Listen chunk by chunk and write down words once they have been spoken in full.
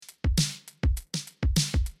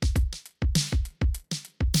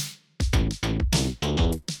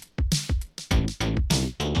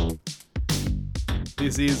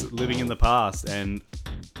This is Living in the Past, and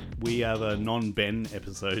we have a non-Ben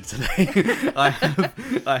episode today.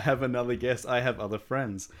 I have another guest. I have other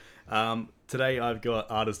friends. Today I've got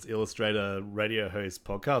artist, illustrator, radio host,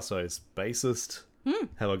 podcast host, bassist.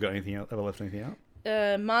 Have I got anything else? Have I left anything out?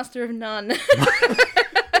 Master of none.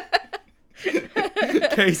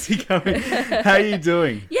 Casey coming. How are you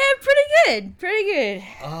doing? Yeah, pretty good. Pretty good.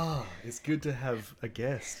 Ah, it's good to have a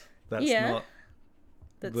guest. That's Yeah. not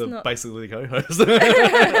basically the co-host.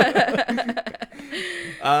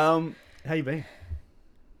 How you been?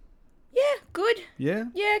 Yeah, good. Yeah?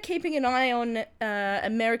 Yeah, keeping an eye on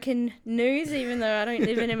American news, even though I don't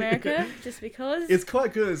live in America, just because. It's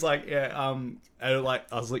quite good. It's like, yeah, I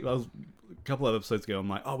was a couple of episodes ago, I'm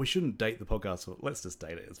like, oh, we shouldn't date the podcast. So let's just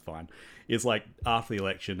date it. It's fine. It's like after the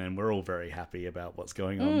election, and we're all very happy about what's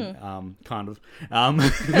going on, kind of.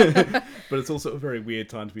 But it's also a very weird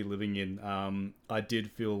time to be living in. I did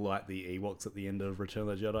feel like the Ewoks at the end of Return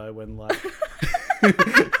of the Jedi when, like,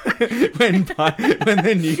 when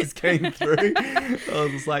the news came through, I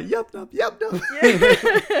was just like, yep.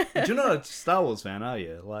 You're not a Star Wars fan, are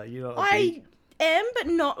you? Like, you're not. I am, but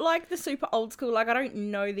not like the super old school. Like, I don't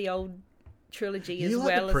know the old trilogy as you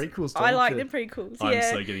well. Like the prequels, I like you? the prequels. I'm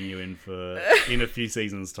yeah. so getting you in for in a few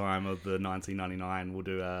seasons time of the 1999. We'll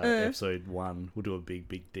do episode 1. We'll do a big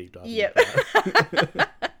deep dive. Yep.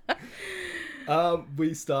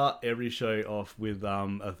 We start every show off with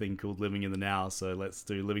a thing called Living in the Now. So let's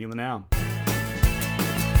do Living in the Now.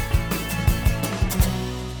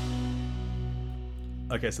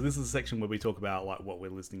 Okay, so this is a section where we talk about like what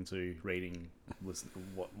we're listening to, reading,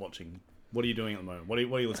 watching. What are you doing at the moment? What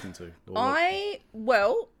are you listening to?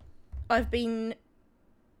 I've been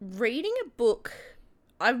reading a book.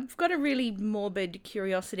 I've got a really morbid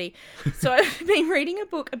curiosity. So I've been reading a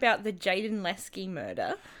book about the Jaden Lesky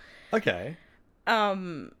murder. Okay.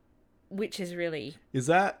 Which is really... Is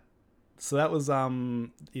that... So that was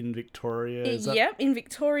in Victoria? Yeah, in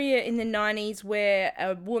Victoria in the 90s, where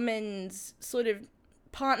a woman's sort of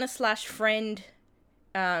partner/friend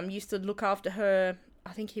used to look after her.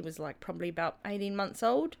 I think he was like probably about 18 months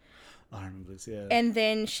old. I remember this, yeah. And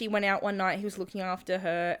then she went out one night, he was looking after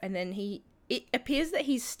her, and then it appears that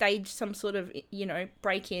he's staged some sort of,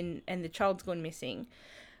 break-in, and the child's gone missing.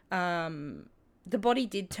 The body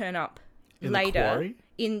did turn up later. The quarry?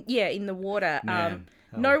 In the water. Man.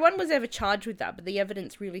 No one was ever charged with that, but the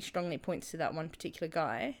evidence really strongly points to that one particular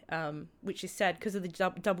guy, which is sad because of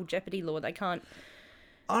the double jeopardy law. They can't...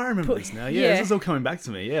 I remember this now. Yeah, this is all coming back to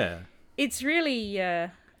me, yeah. It's really,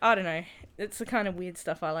 I don't know. It's the kind of weird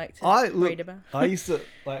stuff I like to read about. I used to,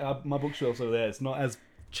 like, my bookshelf's over there. It's not as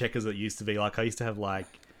check as it used to be. Like, I used to have, like,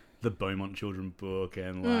 the Beaumont Children book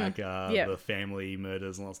and, like, the family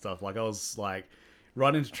murders and all that stuff. Like, I was, like,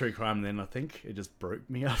 right into true crime, and then I think it just broke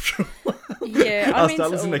me after a while. Yeah, I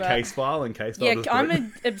started listening to Case File, and Case File Yeah, I'm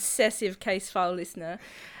an obsessive Case File listener.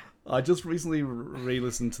 I just recently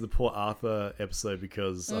re-listened to the Port Arthur episode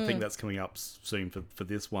because I think that's coming up soon for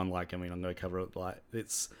this one. Like, I mean, I'm going to cover it. Like,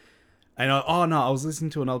 it's... And I was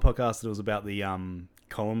listening to another podcast that was about the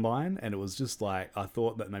Columbine, and it was just like, I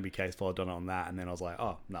thought that maybe Case File had done it on that, and then I was like,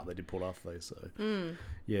 oh, no, they did Port Arthur though, so...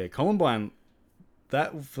 Yeah, Columbine,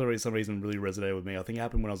 that for some reason really resonated with me. I think it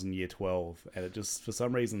happened when I was in year 12, and it just, for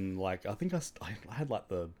some reason, like, I think I had, like,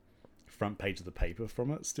 the front page of the paper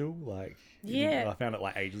from it still, like... Yeah. I found it,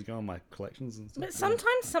 like, ages ago in my collections and stuff. But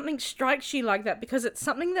sometimes something strikes you like that because it's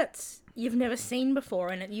something that's you've never seen before,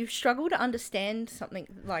 and you struggle to understand something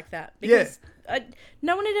like that because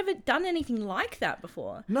no one had ever done anything like that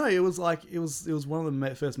before. No, it was like it was one of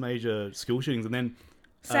the first major school shootings, and then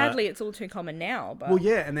sadly it's all too common now. But well,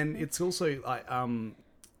 yeah, and then it's also like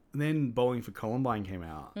then Bowling for Columbine came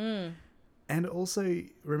out. And also,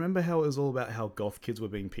 remember how it was all about how goth kids were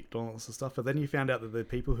being picked on and all this stuff? But then you found out that the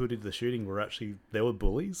people who did the shooting were actually, they were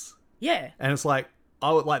bullies. Yeah. And it's like,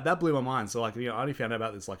 that blew my mind. So, like, I only found out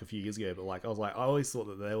about this, like, a few years ago. But, like, I was like, I always thought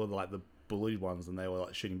that they were, like, the bullied ones and they were,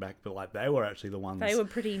 like, shooting back. But, like, they were actually the ones... They were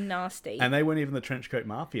pretty nasty. And they weren't even the Trenchcoat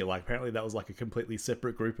Mafia. Like, apparently that was, like, a completely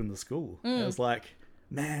separate group in the school. And it was like,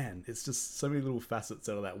 man, it's just so many little facets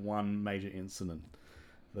out of that one major incident.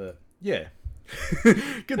 But, yeah...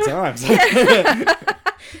 Good times. The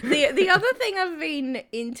other thing I've been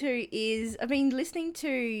into is I've been listening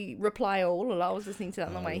to Reply All. I was listening to that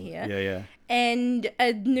on the way here. Yeah. And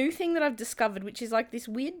a new thing that I've discovered, which is like this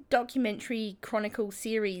weird documentary chronicle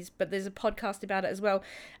series, but there's a podcast about it as well,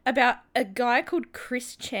 about a guy called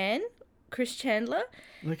Chris Chandler.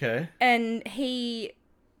 Okay. And he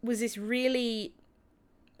was this really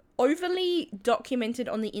overly documented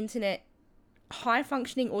on the internet,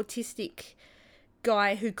 high-functioning autistic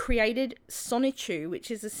guy who created Sonichu,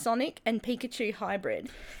 which is a Sonic and Pikachu hybrid,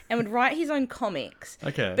 and would write his own comics.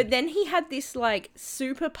 Okay. But then he had this like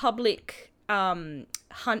super public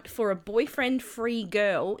hunt for a boyfriend-free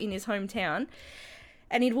girl in his hometown.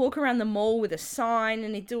 And he'd walk around the mall with a sign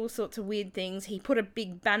and he'd do all sorts of weird things. He put a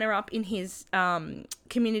big banner up in his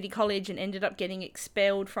community college and ended up getting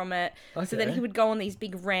expelled from it. Okay. So then he would go on these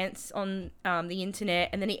big rants on the internet.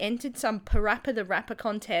 And then he entered some Parappa the Rapper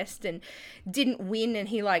contest and didn't win. And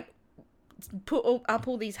he like put up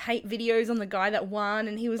all these hate videos on the guy that won.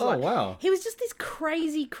 And he was wow. He was just this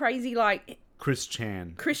crazy like... Chris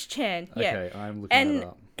Chan. Chris Chan, yeah. Okay, I'm looking that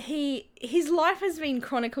up. His life has been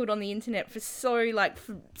chronicled on the internet for so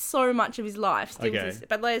much of his life. Still exists.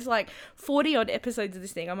 But there's like 40 odd episodes of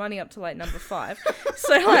this thing. I'm only up to like number 5,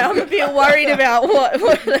 so like, I'm a bit worried about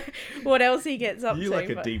what else he gets up to. You like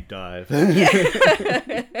a deep dive.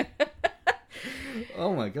 Yeah.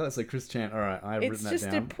 Oh my god! So Chris Chan. All right, I've written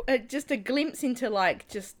that down. It's just a glimpse into like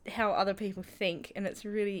just how other people think, and it's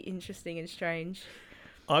really interesting and strange.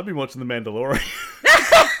 I've been watching The Mandalorian.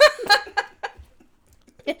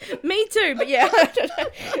 Me too, but yeah.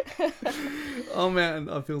 Oh man,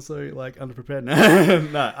 I feel so like underprepared now.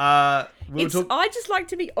 No, I just like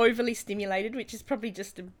to be overly stimulated, which is probably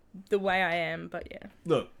just the way I am. But yeah.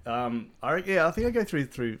 Look, I think I go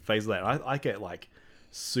through phases of that. I get like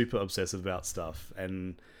super obsessive about stuff,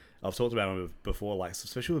 and I've talked about it before, like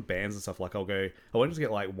especially with bands and stuff. Like I won't just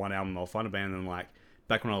get like one album. I'll find a band and like.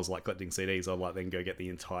 Back when I was like collecting CDs, I'd like then go get the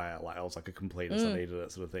entire, like I was like a completist, I needed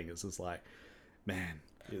it sort of thing. It's just like, man,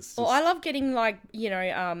 it's just... Well, I love getting like,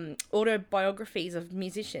 autobiographies of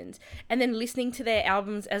musicians and then listening to their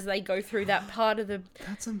albums as they go through that part of the...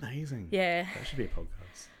 That's amazing. Yeah. That should be a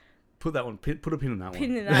podcast. Put that one, put a pin in that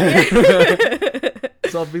Pin one. in that, yeah.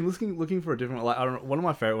 So I've been looking for a different, like, I don't know, one of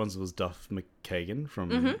my favorite ones was Duff McKagan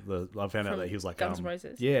I found out that he was like... Guns N'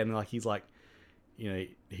 Roses. Yeah, and like he's like,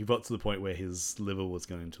 he got to the point where his liver was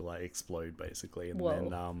going to like explode basically, and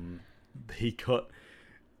then he got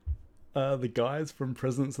the guys from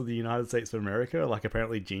Presidents of the United States of America like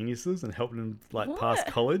apparently geniuses and helped him like pass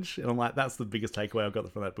college, and I'm like, that's the biggest takeaway I got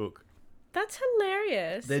from that book. That's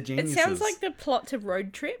hilarious. They're geniuses. It sounds like the plot to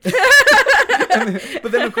Road Trip.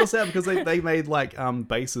 But then of course because they made like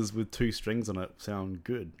basses with 2 strings on it sound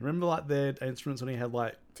good. Remember like their instruments when he had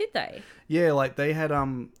like... Did they? Yeah, like they had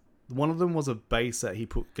one of them was a bass that he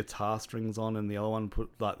put guitar strings on, and the other one put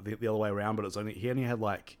like the other way around. But he only had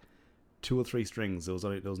like 2 or 3 strings. There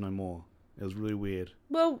was no more. It was really weird.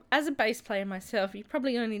 Well, as a bass player myself, you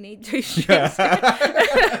probably only need 2 strings.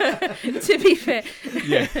 To be fair.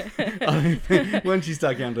 Yeah. I mean, once you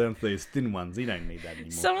start going down to these thin ones, you don't need that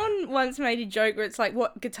anymore. Someone once made a joke where it's like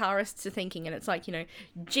what guitarists are thinking, and it's like,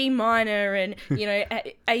 G minor and,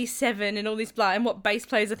 A7 and all this blah, and what bass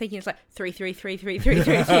players are thinking, it's like 3 3 3 3 3 3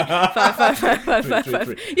 3 5 5 5 5 5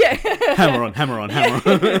 5. Yeah. Hammer on.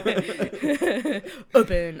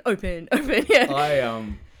 Open. Yeah.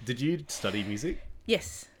 Did you study music?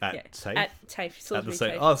 Yes. At TAFE? At TAFE. At the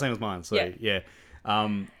same. Oh, the same as mine. So yeah.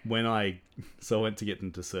 When I went to get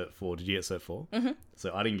into Cert 4. Did you get Cert 4? Mm-hmm.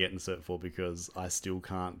 So I didn't get into Cert 4 because I still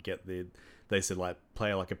can't get they said like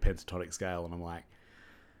play like a pentatonic scale, and I'm like,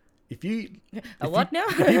 if you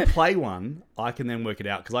play one, I can then work it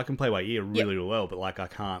out because I can play by ear really well, but like I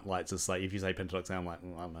can't like just like if you say pentatonic scale, I'm like,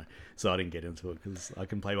 I don't know. So I didn't get into it because I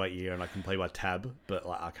can play by ear and I can play by tab, but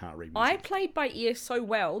like I can't read music. I played by ear so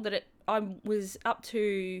well that I was up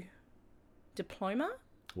to diploma.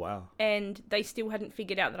 Wow. And they still hadn't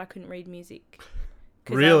figured out that I couldn't read music.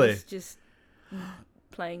 Really? I was just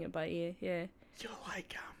playing it by ear, yeah. You're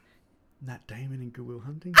like Matt Damon in Good Will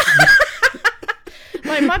Hunting.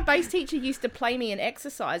 Like my bass teacher used to play me an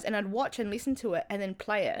exercise and I'd watch and listen to it and then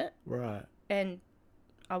play it. Right. And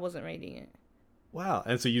I wasn't reading it. Wow.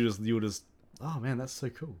 And so you were just, oh man, that's so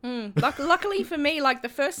cool. Luckily for me, like the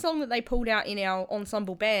first song that they pulled out in our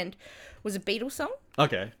ensemble band was a Beatles song.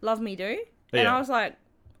 Okay. Love Me Do. And I was like,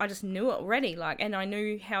 I just knew it already, and I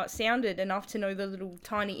knew how it sounded enough to know the little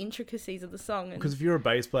tiny intricacies of the song. Because if you're a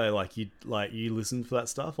bass player, you listen for that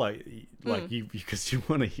stuff, because you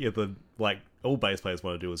want to hear all bass players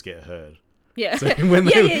want to do is get heard. Yeah. So yeah. So when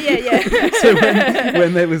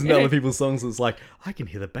they listen to other people's songs, it's like, I can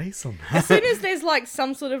hear the bass on that. As soon as there's like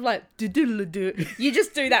some sort of like do, you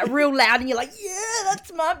just do that real loud and you're like, yeah,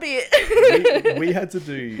 that's my bit. we had to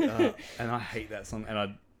do, and I hate that song, and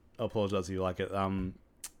I apologize if you like it.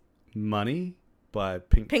 Money by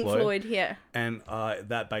Pink Pink Floyd, yeah. and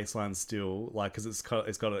that bass line still like because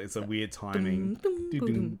it's a weird timing.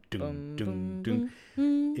 Dum, dum, dum, dum.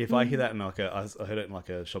 If I hear that in like I heard it in like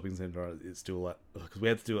a shopping center, it's still like because we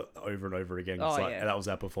had to do it over and over again. Oh, like, yeah. that was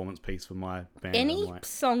our performance piece for my band. Any like,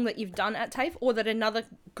 song that you've done at TAFE or that another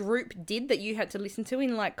group did that you had to listen to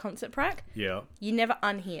in like concert prac, yeah, you never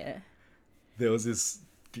unhear. there was this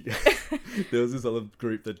other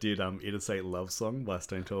group that did Interstate Love Song by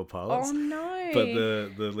Stone Temple Pilots. Oh no! But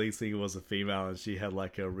the lead singer was a female, and she had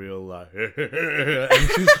like a real like, and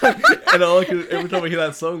she's like, and every time I hear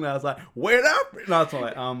that song, now I was like, "Wait up!" No, it's not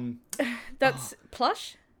like That's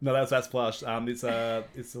Plush. No, that's Plush. It's the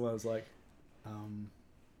one that's like,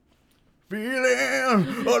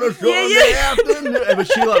 feeling on a Sunday afternoon. But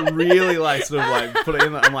she like really like sort of like put it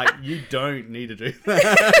in. I'm like, you don't need to do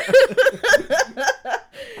that.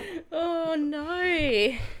 Oh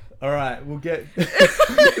no! All right, we'll get.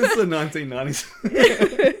 This is the 1990s.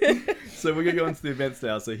 So we're gonna go into the events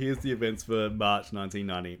now. So here's the events for March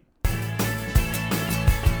 1990.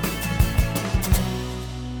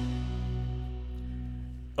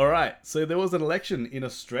 All right, so there was an election in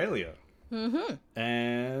Australia,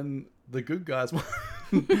 and the good guys won.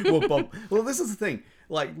 Well, this is the thing.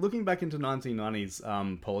 Like looking back into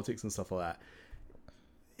 1990s politics and stuff like that,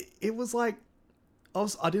 it was like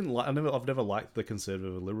I've never liked the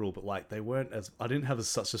Conservative or Liberal, but like they weren't as I didn't have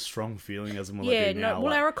such a strong feeling as what I do now.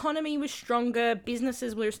 Well, like, our economy was stronger.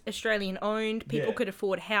 Businesses were Australian owned. People could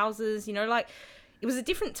afford houses. You know, like it was a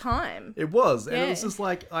different time. It was, and it was just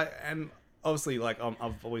like obviously like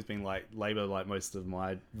I've always been like Labor like most of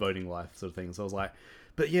my voting life sort of thing. So I was like,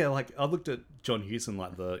 but yeah, like I looked at John Hewson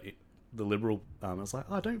like the Liberal. I was like,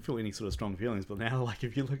 I don't feel any sort of strong feelings. But now like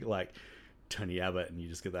if you look at like Tony Abbott and you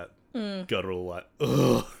just get that guttural like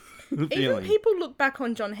ugh feeling. Even people look back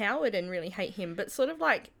on John Howard and really hate him, but sort of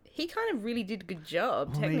like he kind of really did a good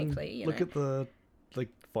job technically. Look at the like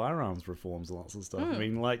firearms reforms and lots of stuff. I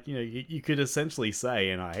mean, like you could essentially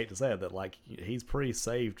say, and I hate to say it, that like he's pretty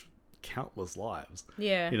saved countless lives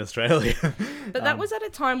in Australia. But that was at a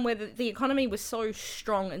time where the economy was so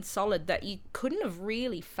strong and solid that you couldn't have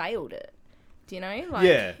really failed it. Do you know? Like,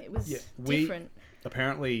 it was different.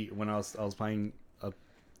 Apparently, when I was playing,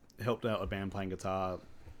 helped out a band playing guitar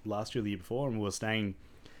last year, the year before, and we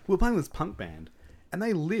were playing this punk band, and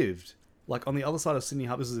they lived like on the other side of Sydney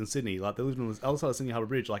Harbour. This is in Sydney. Like they lived on the other side of Sydney Harbour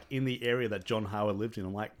Bridge, like in the area that John Howard lived in.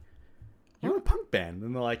 I'm like, you're a punk band,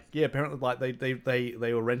 and they're like, yeah. Apparently, like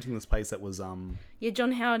they were renting this place that was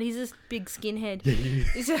John Howard. He's this big skinhead.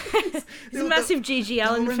 He's a massive Gigi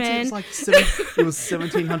Allen fan. It was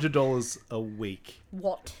 $1,700 a week.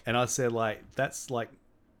 What? And I said like that's like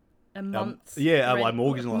a month. Like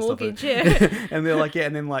mortgage and all that stuff. Yeah. And they're like,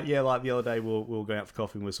 and then like the other day we were going out for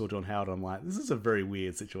coffee and we saw John Howard. I'm like, this is a very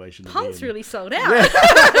weird situation. Punk's really sold out.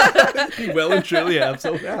 Well and truly have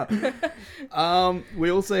sold out. We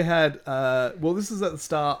also had this is at the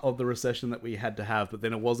start of the recession that we had to have, but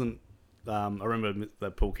then it wasn't. I remember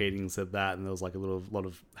that Paul Keating said that, and there was like a lot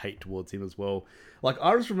of hate towards him as well. Like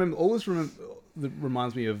I just remember that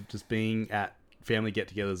reminds me of just being at family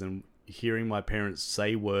get-togethers and hearing my parents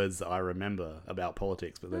say words that I remember about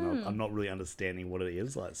politics, but then I'm not really understanding what it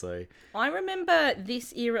is like. So I remember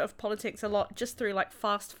this era of politics a lot just through like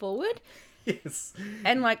Fast Forward. Yes.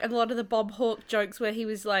 And like a lot of the Bob Hawke jokes where he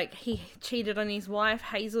was like he cheated on his wife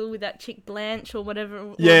Hazel with that chick Blanche or whatever,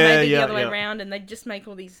 or maybe the other way around, and they'd just make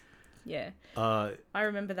all these. I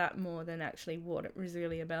remember that more than actually what it was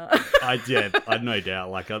really about. I no doubt.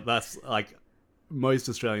 Like that's like most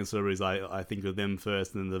Australian celebrities. I think of them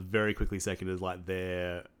first, and then the very quickly second is like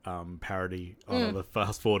their parody on the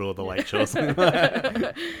Fast Forward or the Late Show. Or something like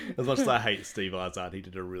that. As much as I hate Steve Izard, he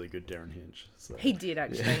did a really good Darren Hinch. So. He did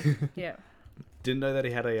actually. Yeah. Didn't know that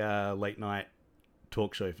he had a late night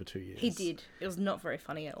talk show for 2 years. He did. It was not very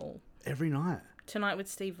funny at all. Every night. Tonight with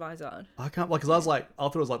Steve Vizard. I can't, like, because I was like, I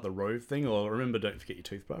thought it was like the Rove thing, or remember, don't forget your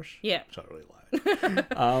toothbrush. Yeah. Which I really like.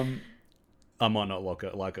 I might not like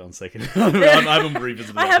it on second. I haven't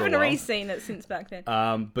revisited it. I haven't re-seen it since back then.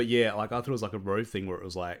 But yeah, like I thought it was like a Rove thing where it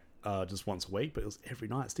was like just once a week, but it was every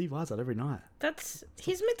night. Steve Vizard every night. That's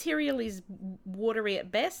his material is watery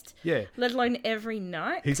at best. Yeah. Let alone every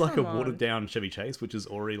night. He's like a watered down Chevy Chase, which is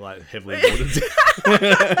already like heavily watered down.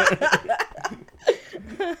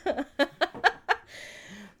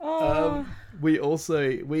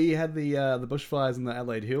 We had the bushfires in the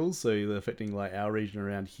Adelaide Hills, so they're affecting like our region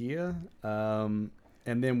around here. And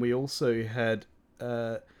then we also had,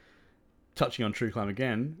 touching on true crime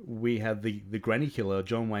again, we had the granny killer,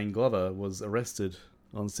 John Wayne Glover, was arrested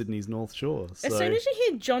on Sydney's North Shore. So, As soon as you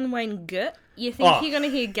hear John Wayne Gert, you think you're going to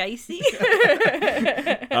hear Gacy.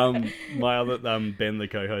 my other Ben, the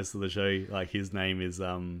co-host of the show, like his name is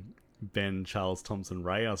Ben Charles Thompson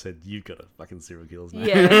Ray. I said, you've got a fucking serial killer's name.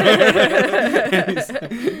 Yeah.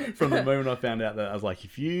 From the moment I found out that, I was like,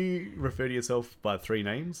 if you refer to yourself by 3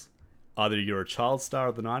 names, either you're a child star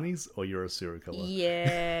of the 90s or you're a serial killer.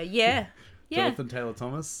 Yeah. Jonathan Taylor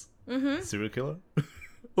Thomas, serial killer,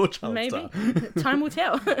 or child Maybe. star. Time will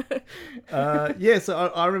tell.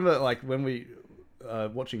 So I remember like when we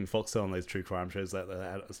watching Foxtel on those true crime shows that they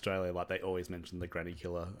had Australia, like they always mentioned the Granny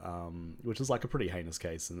Killer, which is like a pretty heinous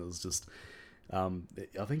case, and it was just, I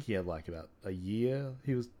think he had like about a year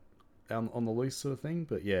he was on the loose sort of thing,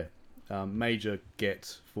 but yeah, major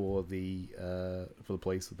get for the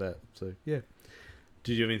police with that. So yeah.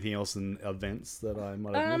 Did you have anything else in events that I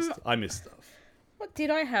might have missed? I missed stuff. What did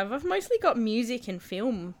I have? I've mostly got music and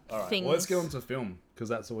film things. Well, let's get on to film, because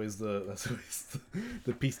that's always the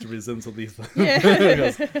piece de resistance of these things.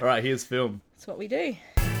 Yeah. All right, here's film. That's what we do.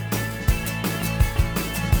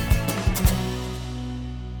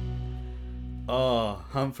 Oh,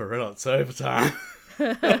 Hunt for Red Hot, it's overtime.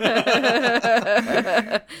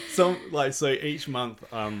 So each month,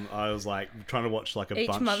 I was like trying to watch like a bunch.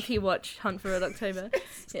 Each month you watch Hunt for Red October.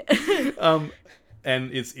 Yeah.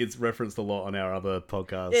 And it's referenced a lot on our other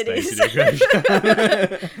podcast. It is.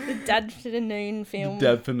 The Dad for the Noon film.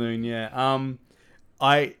 Dad for Noon, yeah.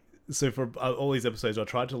 So for all these episodes, I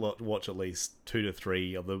tried to watch at least 2 to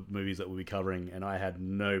 3 of the movies that we'll be covering, and I had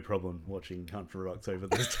no problem watching Hunt for October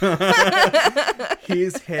this time.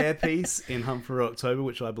 His hairpiece in Hunt for October,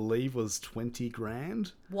 which I believe was 20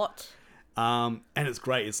 grand. What? And it's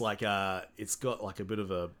great. It's like it's got like a bit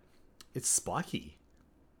of it's spiky.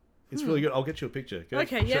 It's really good. I'll get you a picture.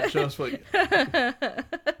 Okay, yeah. Show us what.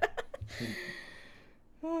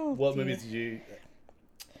 What dear. movies did you?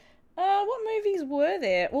 What movies were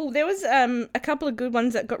there? Well, there was a couple of good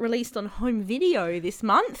ones that got released on home video this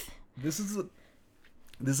month. This is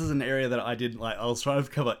an area that I did like. I was trying to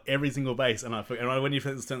cover every single base, and when you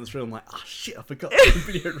first sent this through, I'm like, oh shit, I forgot the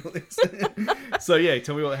video release. So yeah,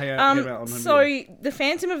 tell me what came out on home video. The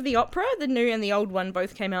Phantom of the Opera, the new and the old one,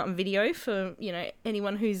 both came out in video for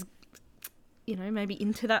anyone who's maybe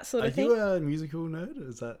into that sort of thing. Are you a musical nerd?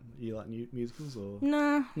 Is that you like new musicals or?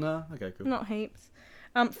 Nah. No. Okay, cool. Not heaps.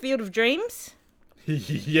 Field of Dreams.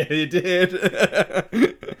 Yeah, you did.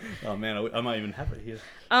 Oh man, I might even have it here.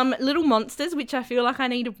 Little Monsters, which I feel like I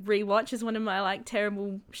need to rewatch, is one of my like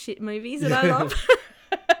terrible shit movies that I love.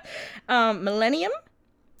 Millennium.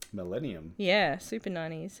 Yeah, super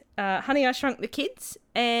 90s. Honey, I Shrunk the Kids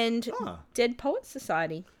and Dead Poets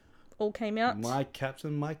Society all came out. My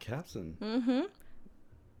Captain. Mm-hmm.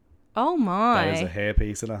 Oh my. That is a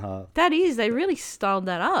hairpiece and a half. That is. They really styled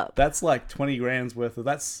that up. That's like 20 grand's worth of.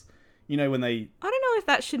 That's, when they. I don't know if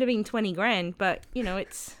that should have been 20 grand, but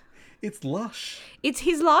it's. It's lush. It's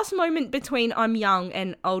his last moment between I'm Young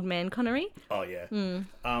and Old Man Connery. Oh yeah.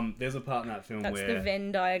 There's a part in that film That's where the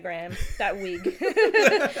Venn diagram. That wig.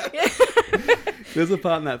 There's a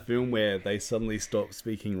part in that film where they suddenly stop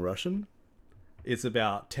speaking Russian. It's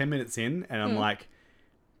about 10 minutes in, and I'm like.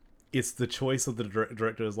 It's the choice of the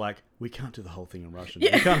director is like, we can't do the whole thing in Russian.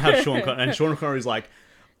 Yeah. We can't have Sean Connery. And Sean Connery's like,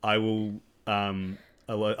 I will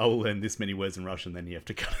learn this many words in Russian, then you have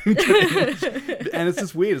to cut it. And it's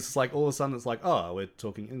just weird. It's just like, all of a sudden it's like, oh, we're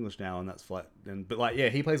talking English now, and that's flat. But like, yeah,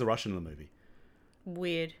 he plays a Russian in the movie.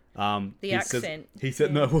 Weird. The accent. He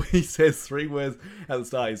says 3 words at the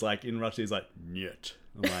start. He's like, in Russian, he's like, "Nyet."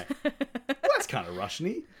 I'm like, well, that's kind of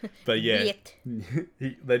Russian-y. But yeah,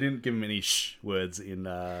 they didn't give him any words in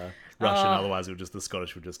Russian. Otherwise, the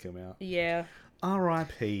Scottish would just come out. Yeah.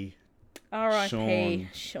 R.I.P. R.I.P.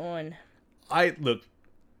 Sean. I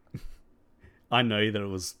know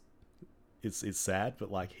that it's sad,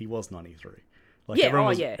 but like he was 93. Like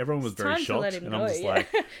everyone was very shocked, and I'm just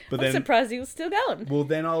like, but I'm surprised he was still going. Well,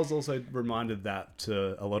 then I was also reminded that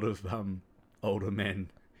to a lot of older men,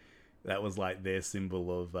 that was like their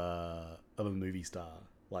symbol of a movie star.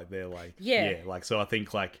 Like they're like like so I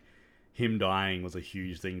think like him dying was a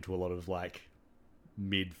huge thing to a lot of like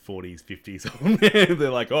mid 40s 50s. They're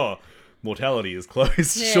like, oh, mortality is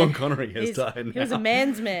close. Yeah. Sean Connery has died now. He was a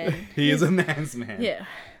man's man. He is a man's man. Yeah.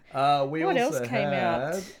 What else came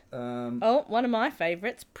out? One of my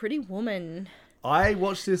favourites, Pretty Woman. I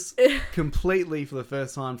watched this completely for the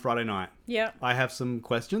first time Friday night. Yeah. I have some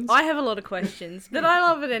questions. I have a lot of questions, but I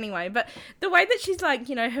love it anyway. But the way that she's like,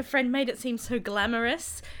 her friend made it seem so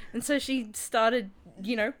glamorous, and so she started,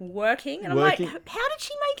 working. And I'm like, how did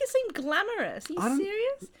she make it seem glamorous? Are you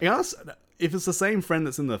serious? Yes, if it's the same friend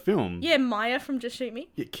that's in the film. Yeah, Maya from Just Shoot Me.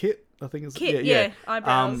 Yeah, Kit. I think is Kit, yeah,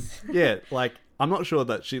 eyebrows. Yeah, like I'm not sure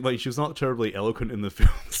that she was not terribly eloquent in the film,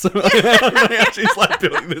 so I don't know how she's like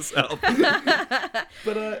building this up.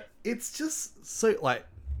 But it's just so like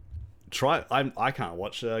I can't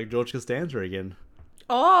watch George Costanza again.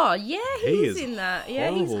 Oh yeah, He he's is in that. Yeah,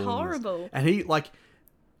 he's horrible in this. horrible. And he like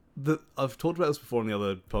I've talked about this before on the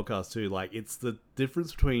other podcast too. Like it's the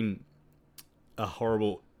difference between a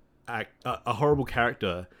horrible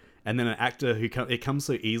character and then an actor who it comes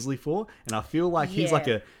so easily for. And I feel like he's like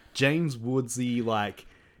a James Woodsy, like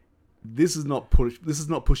this is not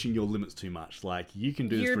pushing your limits too much. Like you can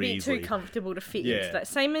do this pretty easily. You're a bit too comfortable to fit into that.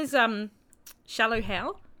 Same as Shallow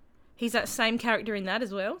Hal. He's that same character in that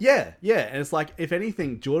as well. Yeah, and it's like, if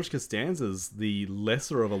anything, George Costanza's the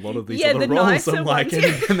lesser of a lot of these other the roles. I'm like,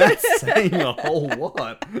 ones. and that's saying a whole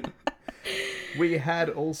lot. We had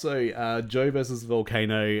also Joe versus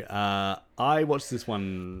Volcano. I watched this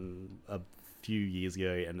one a few years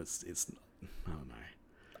ago, and it's I don't know.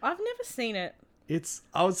 I've never seen it.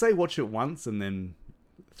 I would say watch it once and then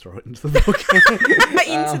throw it into the volcano.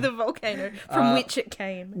 Into the volcano from which it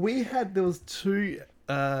came. There was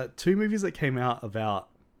two movies that came out about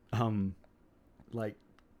like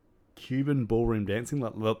Cuban ballroom dancing,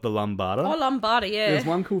 like the Lambada. Oh, Lambada, yeah. There's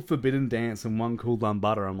one called Forbidden Dance and one called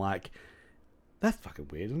Lambada. I'm like, that's fucking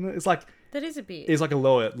weird, isn't it? It's like that is a bit. It's like a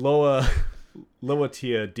lower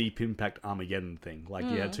tier Deep Impact Armageddon thing. Like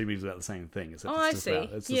you had two movies about the same thing. It's just about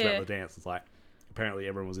the dance. It's like apparently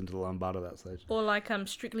everyone was into the Lambada at that stage. Or like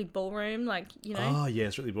Strictly Ballroom, like Oh yeah,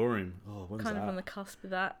 Strictly Ballroom. Oh, when's kind that? of on the cusp of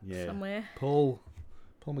that somewhere. Paul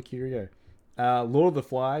Mercurio. Lord of the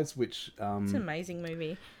Flies, which it's an amazing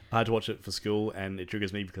movie. I had to watch it for school, and it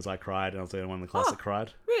triggers me because I cried, and I was the only one in the class that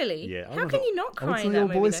cried. Really? Yeah. How can you not cry in that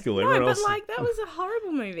movie? Boys' school. No, but else... like that was a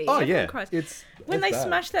horrible movie. Oh Everyone yeah, cries. it's when they bad.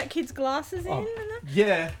 smash that kid's glasses in. And that...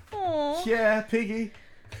 Yeah. Aww. Yeah, Piggy.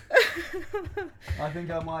 I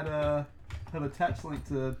think I might have attached something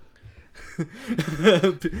to.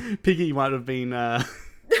 Piggy might have been a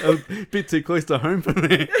bit too close to home for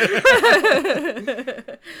me.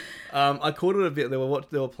 I caught it a bit. They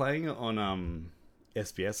were playing it on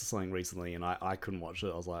SBS or something recently, and I couldn't watch it.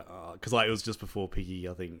 I was like, because it was just before Piggy,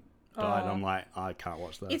 I think, died. I'm like, I can't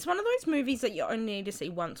watch that. It's one of those movies that you only need to see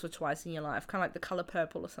once or twice in your life, kind of like The Colour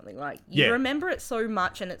Purple or something. Like you remember it so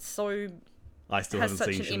much, and it's so. I still haven't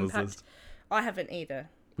seen Schindler's List. I haven't either.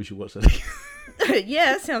 We should watch that again.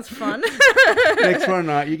 Yeah, that sounds fun. Next Friday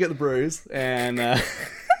night, you get the brews, and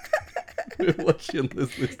we'll watch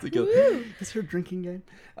Schindler's List together. Woo. Is there a drinking game?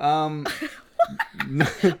 No.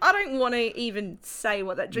 I don't want to even say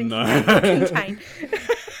what that drinking game will contain.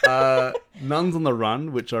 Nuns on the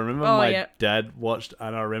Run, which I remember my dad watched,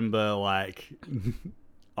 and I remember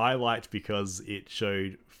I liked because it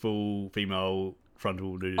showed full female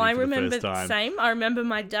frontal nudity for the first time. Same. I remember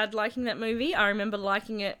my dad liking that movie. I remember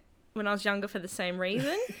liking it when I was younger for the same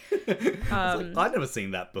reason. I'd never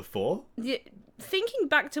seen that before. Yeah, thinking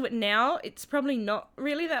back to it now, it's probably not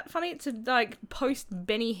really that funny. It's a post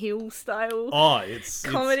Benny Hill style. Oh, it's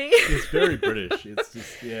comedy. It's very British. It's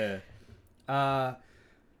just the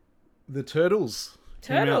Turtles.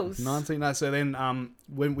 Turtles. 1990. So then,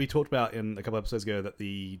 when we talked about in a couple episodes ago that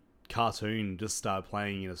the cartoon just started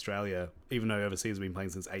playing in Australia, even though overseas has been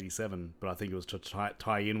playing since '87, but I think it was to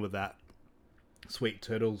tie in with that Sweet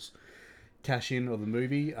Turtles cash in of the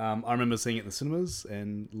movie. I remember seeing it in the cinemas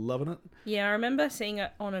and loving it. Yeah, I remember seeing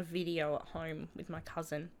it on a video at home with my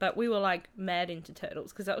cousin, but we were mad into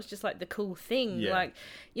Turtles because that was just the cool thing. Yeah.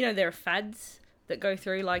 There are fads that go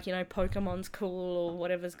through, Pokemon's cool or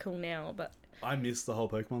whatever's cool now, but I missed the whole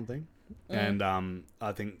Pokemon thing. And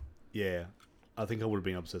I think I would have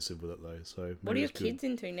been obsessive with it though. So what are your kids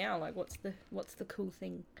into now? What's the cool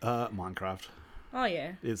thing? Minecraft. Oh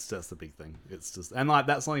yeah, it's just the big thing. It's just and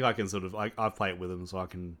that's something I can sort of I play it with them, so I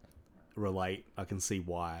can relate. I can see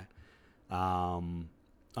why. I'm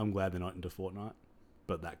glad they're not into Fortnite,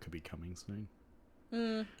 but that could be coming soon.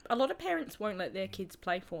 A lot of parents won't let their kids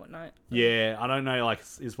play Fortnite. Yeah, I don't know.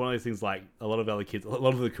 It's one of those things. A lot of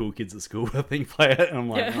the cool kids at school, I think, play it, and I'm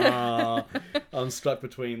like, I'm stuck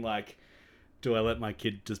between do I let my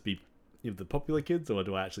kid just be the popular kids, or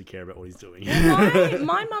do I actually care about what he's doing?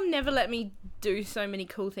 My mum never let me do so many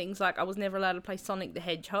cool things. I was never allowed to play Sonic the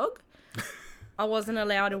Hedgehog. I wasn't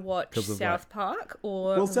allowed to watch South Park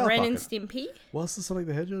or Ren and Stimpy. What's the Sonic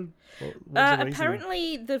the Hedgehog?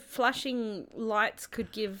 Apparently, the flashing lights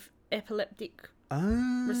could give epileptic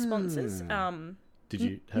responses. Did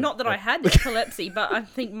you? Not that I had epilepsy, but I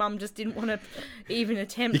think Mum just didn't want to even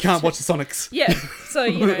attempt. You can't watch the Sonics. Yeah, so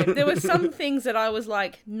there were some things that I was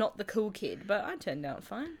not the cool kid, but I turned out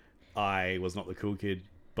fine. I was not the cool kid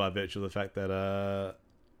by virtue of the fact that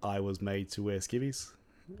I was made to wear skivvies.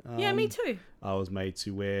 Yeah, me too. I was made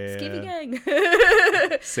to wear Skivvy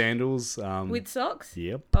gang. sandals. With socks?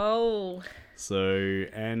 Yep. Oh. So,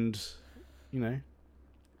 and, you know,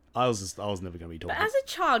 I was never going to be told. But as a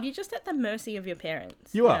child, you're just at the mercy of your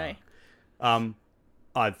parents. You are. know?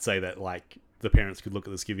 I'd say that, like, the parents could look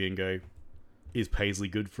at the skivvy and go, is Paisley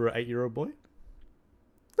good for an 8-year-old boy?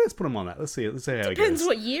 Let's put him on that. Let's see how Depends it goes.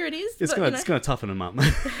 what year it is. It's but, gonna tough him up.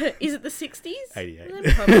 Is it the 60s? 88. Then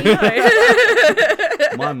probably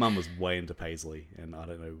no. My mum was way into Paisley, and I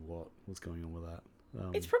don't know what was going on with that.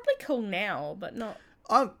 It's probably cool now, but not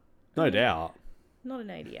No doubt. not in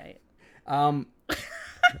 88. Have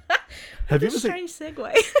you ever seen? Strange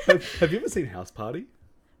segue. Have you ever seen House Party?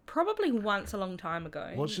 Probably once a long time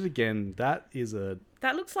ago. Watch it again. That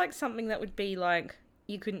looks like something that would be like,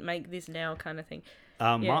 you couldn't make this now kind of thing.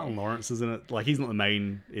 Martin Lawrence is in it. Like, he's not the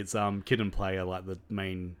main. It's Kid and Play are like the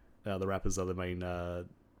main. The rappers are the main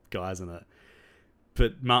guys in it.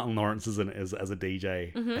 But Martin Lawrence is in it as a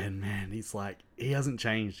DJ, and man, he's like, he hasn't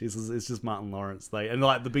changed. It's just Martin Lawrence. And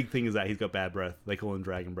like the big thing is that he's got bad breath. They call him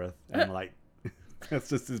Dragon Breath, and like that's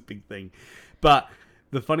just his big thing. But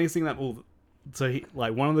the funniest thing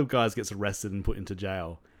one of the guys gets arrested and put into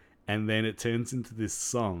jail, and then it turns into this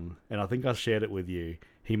song. And I think I shared it with you.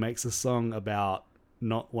 He makes a song about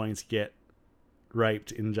not wanting to get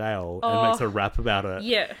raped in jail and makes a rap about it.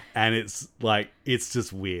 Yeah. And it's like, it's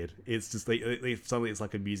just weird. It's just suddenly it's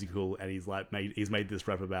like a musical, and he's made this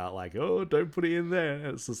rap about like, oh, don't put it in there. And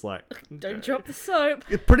it's just like, Don't drop the soap.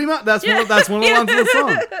 pretty much that's one of the lines of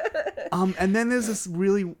the song. And then there's this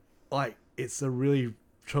really it's a really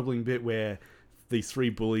troubling bit where these 3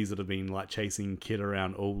 bullies that have been like chasing Kid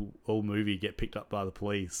around all movie get picked up by the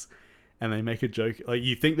police. And they make a joke, like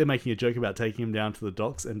you think they're making a joke about taking him down to the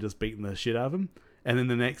docks and just beating the shit out of him. And then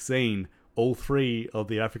the next scene, all 3 of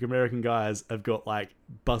the African American guys have got like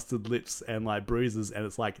busted lips and like bruises, and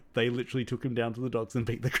it's like they literally took him down to the docks and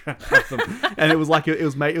beat the crap out of him. And it was like it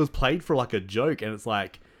was played for like a joke, and it's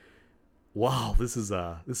like, wow, this is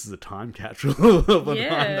a time capsule of a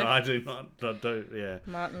time that I don't. Yeah.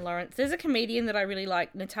 Martin Lawrence. There's a comedian that I really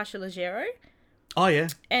like, Natasha Leggero. Oh, yeah.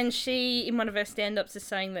 And she, in one of her stand-ups, is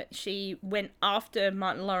saying that she went after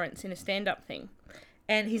Martin Lawrence in a stand-up thing.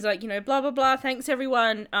 And he's like, blah, blah, blah, thanks,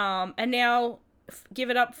 everyone. And now, give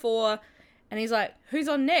it up for... And he's like, who's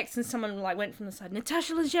on next? And someone, like, went from the side,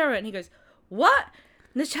 Natasha Leggero. And he goes, what?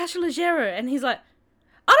 Natasha Leggero. And he's like,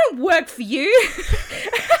 I don't work for you.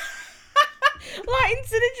 Like,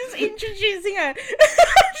 instead of just introducing her.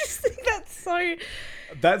 I just think that's so...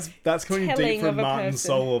 That's coming deep from Martin's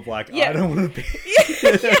soul of like, I don't want to be.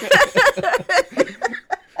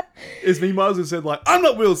 It's me, might as well said like, I'm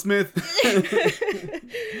not Will Smith.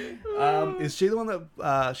 Is she the one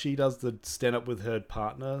that she does the stand up with her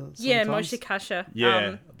partner? Sometimes? Yeah, Moshe Kasher.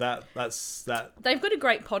 Yeah, that's that. They've got a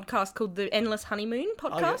great podcast called the Endless Honeymoon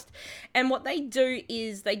podcast, and what they do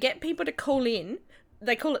is they get people to call in.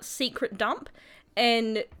 They call it Secret Dump,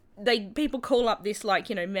 and people call up this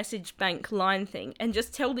message bank line thing and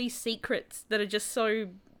just tell these secrets that are just so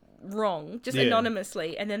wrong, just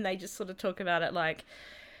anonymously, and then they just sort of talk about it like,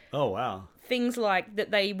 oh wow, things like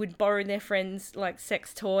that they would borrow their friend's like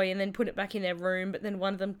sex toy and then put it back in their room, but then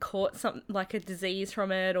one of them caught something like a disease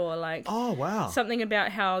from it, or like, oh wow, something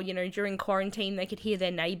about how during quarantine they could hear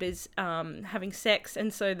their neighbors having sex,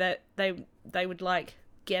 and so that they would like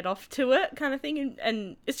get off to it kind of thing,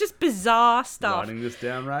 and it's just bizarre stuff. Writing this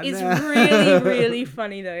down now. It's really, really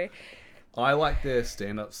funny though. I like their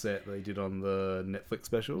stand-up set they did on the Netflix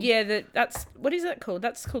special. Yeah, that's what is that called?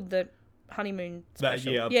 That's called the honeymoon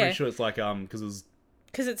special. I'm pretty sure it's like because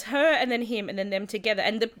it's her and then him and then them together,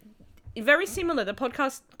 and very similar. The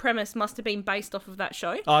podcast premise must have been based off of that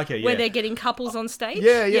show. Oh, okay, yeah. Where they're getting couples on stage.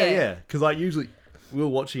 Yeah. Because like usually we were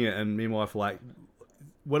watching it, and me and my wife were like,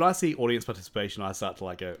 when I see audience participation, I start to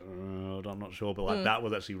like go, I'm not sure, but like that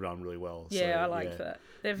was actually run really well. Yeah, so, I like that.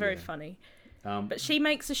 They're very funny. But she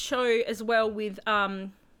makes a show as well with I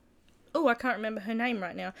can't remember her name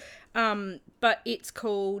right now. But it's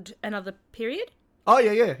called Another Period. Oh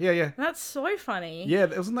yeah. That's so funny. Yeah,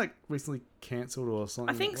 it wasn't like recently cancelled or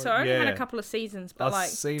something. I think so. It had a couple of seasons, but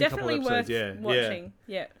definitely worth watching.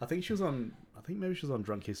 Yeah. I think she was on. I think maybe she was on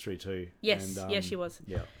Drunk History too. Yes, she was.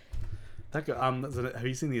 Yeah. That guy, have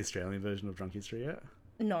you seen the Australian version of Drunk History yet?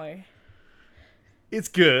 No. It's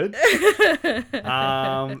good.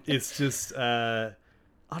 It's just I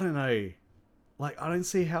don't know. Like, I don't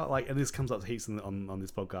see how, like, and this comes up heaps on this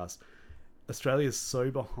podcast. Australia's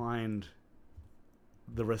so behind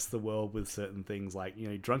the rest of the world with certain things. Like,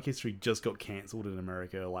 Drunk History just got cancelled in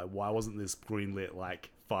America. Like, why wasn't this greenlit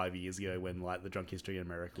like 5 years ago when like the Drunk History in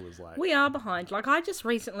America was like. We are behind. Like, I just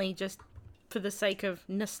recently, just for the sake of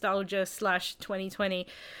nostalgia / 2020,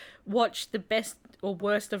 watched the best or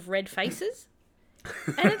worst of Red Faces.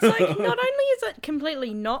 And it's like, not only is it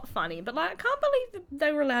completely not funny, but like, I can't believe that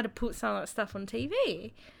they were allowed to put some of that stuff on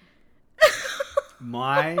TV.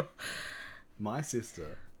 My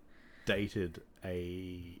sister dated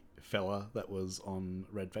a fella that was on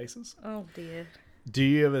Red Faces. Oh dear. Do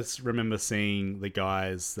you ever remember seeing the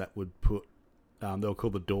guys that would put, they were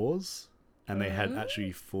called the Doors, and they had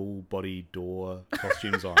actually full body door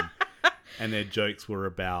costumes on, and their jokes were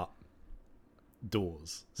about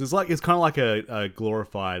doors. So it's kind of like a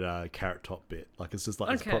glorified Carrot Top bit. Like it's just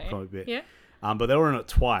like this pop comic bit. Yeah. But they were in it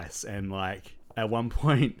twice, and like at one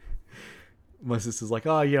point, my sister's like,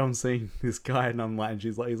 "Oh yeah, I'm seeing this guy," and I'm like, and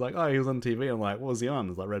he's like, "Oh, he was on TV." I'm like, "What was he on?"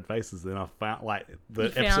 It's like Red Faces. Then I found like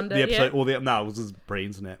the episode, no, it was just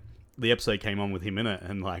pre-internet. The episode came on with him in it,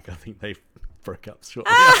 and like I think they broke up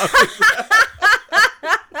shortly after.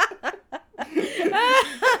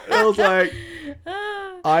 I was like,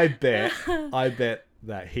 I bet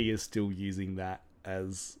that he is still using that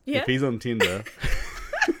as if he's on Tinder.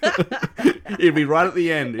 It'd be right at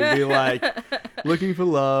the end. It'd be like, looking for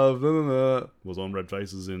love. Was on Red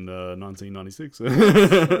Faces in 1996. So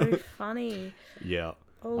funny. Yeah.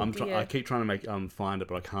 Oh, I keep trying to make find it,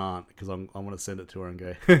 but I can't because I want to send it to her and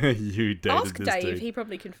go, "You dated Ask this Dave. dude." He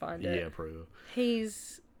probably can find it. Yeah, probably.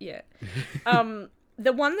 He's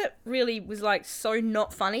the one that really was like so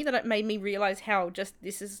not funny that it made me realize how just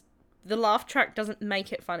the laugh track doesn't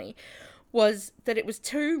make it funny. Was that it was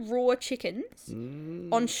 2 raw chickens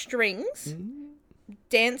on strings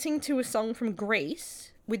dancing to a song from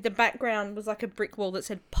Grease with the background was like a brick wall that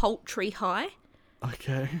said Poultry High.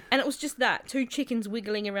 Okay. And it was just that, 2 chickens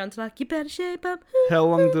wiggling around to like, you better shape up. How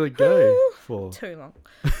long did it go for? Too long.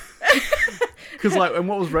 Because like, and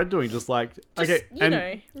what was Red doing? Just like, okay,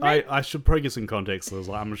 Red... I should probably give some context. So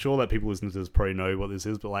like, I'm sure that people listening to this probably know what this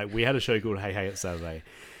is, but like, we had a show called Hey Hey It's Saturday.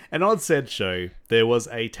 And on said show, there was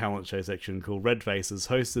a talent show section called Red Faces,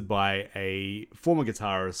 hosted by a former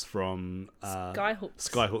guitarist from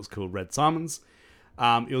Skyhooks called Red Simons.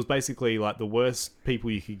 It was basically like the worst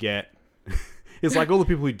people you could get. It's like all the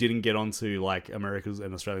people who didn't get onto like America's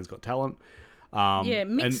and Australia's Got Talent.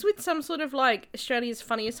 Mixed with some sort of like Australia's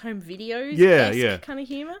Funniest Home Videos. Yeah. kind of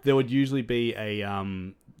humour. There would usually be a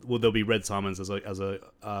there'll be Red Simons as a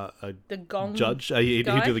the gong judge. He'd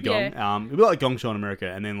do the gong. Yeah. It'd be like Gong Show in America,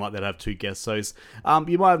 and then like they'd have 2 guest hosts.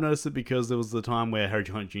 You might have noticed it because there was the time where Harry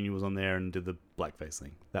Hunt Jr. was on there and did the blackface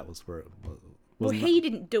thing. That was where it was. Well, he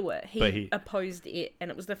didn't do it. He opposed it, and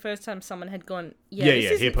it was the first time someone had gone, he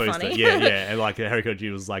isn't opposed funny. it. Yeah. And like Harry Hunt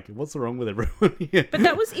Jr. was like, "What's wrong with everyone?" But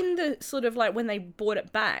that was in the sort of like when they brought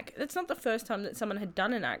it back. That's not the first time that someone had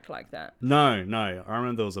done an act like that. No. I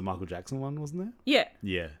remember there was a Michael Jackson one, wasn't there?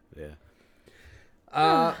 Yeah.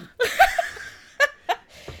 Yeah.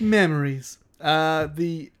 Memories.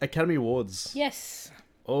 The Academy Awards. Yes.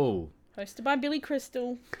 Oh. Hosted by Billy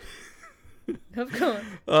Crystal. Of course.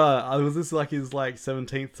 Was this like his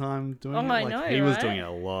 17th time doing it? I know, he was right? doing it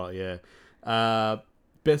a lot, yeah.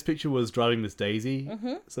 Best picture was Driving Miss Daisy.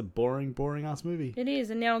 Mm-hmm. It's a boring ass movie. It is,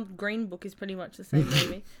 and now Green Book is pretty much the same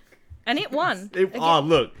movie. And it won.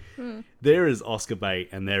 Look. There is Oscar bait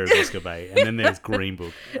and there is Oscar bait, and then there's Green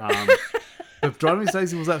Book. But Driving Miss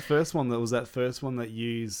Daisy was that first one that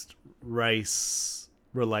used race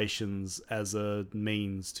relations as a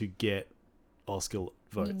means to get Oscar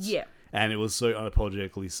votes. Yeah. And it was so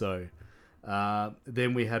unapologetically so.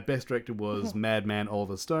 Then we had Best Director was Madman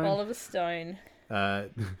Oliver Stone. Oliver Stone.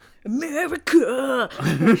 America!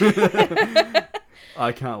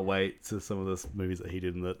 I can't wait to some of the movies that he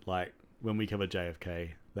did in that, like, when we cover JFK,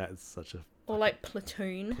 that's such a... Or like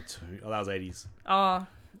Platoon. Oh, that was 80s. Oh.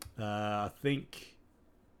 I think...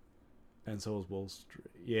 And so was Wall Street.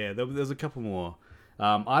 Yeah, there's a couple more.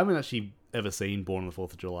 I haven't actually ever seen Born on the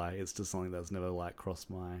 4th of July. It's just something that's never crossed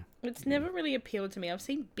my... It's never really appealed to me. I've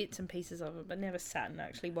seen bits and pieces of it, but never sat and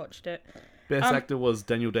actually watched it. Best actor was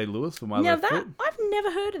Daniel Day-Lewis for My Left Foot. I've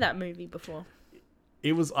never heard of that movie before.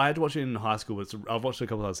 It was... I had to watch it in high school, but I've watched it a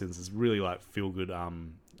couple of times since. It's really feel good.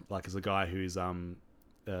 Like as a guy who's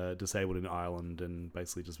disabled in Ireland, and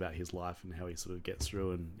basically just about his life and how he sort of gets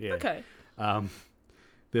through. And yeah. Okay.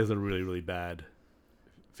 There's a really, really bad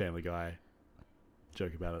Family Guy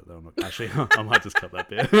joke about it, though. I'm not actually. I might just cut that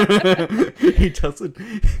bit. He doesn't.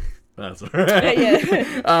 That's alright.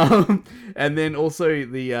 Yeah. And then also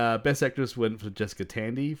the best actress went for Jessica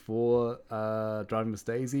Tandy for Driving Miss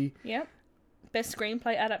Daisy. Yep. Best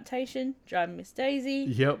screenplay adaptation, Driving Miss Daisy.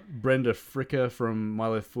 Yep. Brenda Fricker from My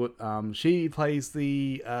Left Foot. She plays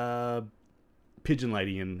the Pigeon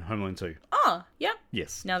Lady in Home Alone 2. Oh, yep.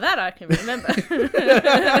 Yes. Now that I can remember.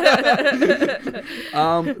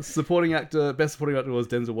 Best supporting actor was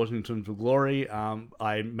Denzel Washington for Glory.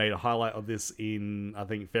 I made a highlight of this in, I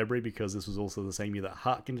think, February, because this was also the same year that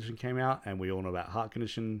Heart Condition came out, and we all know about Heart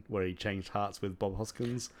Condition, where he changed hearts with Bob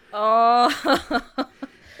Hoskins. Oh.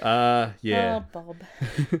 Yeah. Oh, Bob.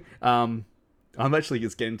 I'm actually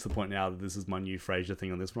just getting to the point now that this is my new Frasier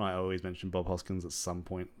thing on this one. I always mention Bob Hoskins at some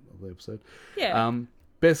point of the episode. Yeah.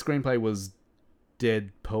 Best screenplay was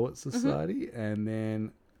Dead Poets Society, and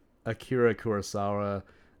then Akira Kurosawa,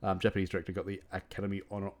 Japanese director, got the Academy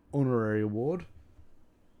Honorary Award.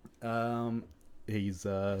 He's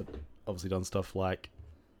obviously done stuff like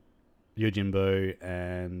Yojimbo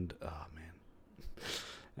and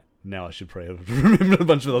now I should probably remember a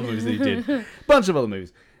bunch of other movies that he did. Bunch of other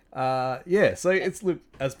movies. Yeah, so it's, look,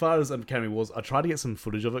 as far as Academy Awards, I tried to get some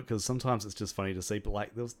footage of it because sometimes it's just funny to see, but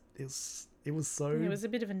like it was a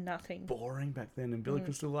bit of a nothing. boring back then. And Billy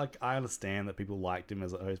Crystal, like, I understand that people liked him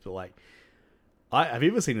as a host, but like, have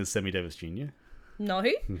you ever seen his Sammy Davis Jr.? No.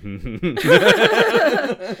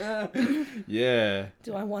 Yeah.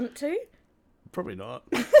 Do I want to? Probably not.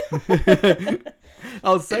 I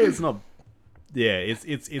would say it's not. Yeah,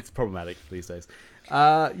 it's problematic these days.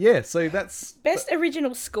 Yeah, so that's Best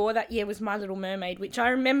original score that year was My Little Mermaid, which I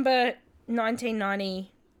remember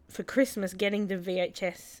 1990 for Christmas getting the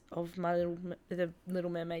VHS of the Little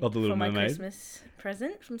Mermaid Of the Little for my Mermaid? Christmas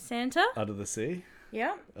present from Santa. Under the Sea.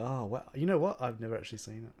 Yeah. Oh wow! You know what? I've never actually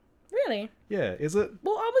seen it. Really? Yeah, is it?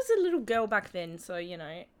 Well, I was a little girl back then, so it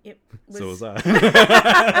was. So was I.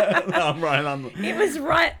 I'm right on. It was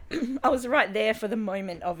right. I was right there for the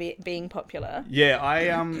moment of it being popular. Yeah,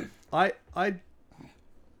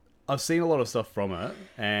 I've seen a lot of stuff from it,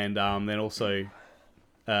 and then also,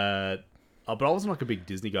 but I wasn't like a big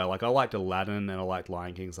Disney guy. Like, I liked Aladdin and I liked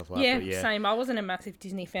Lion King and stuff like Yeah, that. But same. I wasn't a massive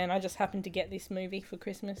Disney fan. I just happened to get this movie for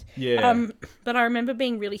Christmas. Yeah. But I remember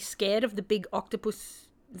being really scared of the big octopus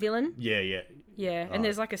villain. Yeah. Yeah, and Oh.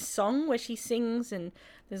 there's like a song where she sings, and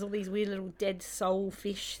there's all these weird little dead soul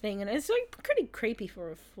fish thing, and it's like pretty creepy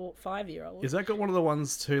for a 5-year-old. Is that got one of the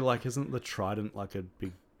ones too? Like, isn't the trident like a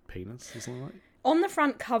big penis or something like? On the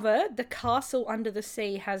front cover, the castle under the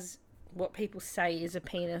sea has what people say is a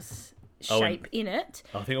penis shape in it.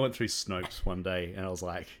 I think I went through Snopes one day and I was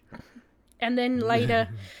like, And then later,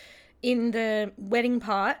 in the wedding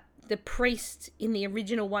part, the priest in the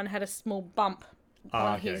original one had a small bump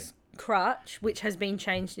on his crotch, which has been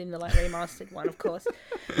changed in the like remastered one, of course.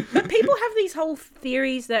 But people have these whole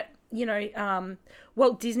theories that,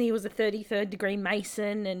 Walt Disney was a 33rd degree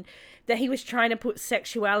Mason, and that he was trying to put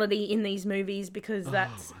sexuality in these movies because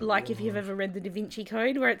that's like, if you've ever read the Da Vinci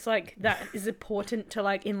Code, where it's like that is important to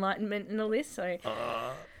like enlightenment and all this. So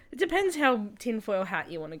it depends how tinfoil hat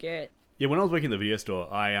you want to get. yeah. When I was working in the video store,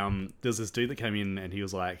 there's this dude that came in and he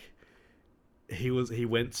was like, he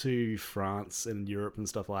went to France and Europe and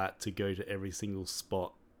stuff like that to go to every single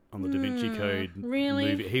spot on the Da Vinci Code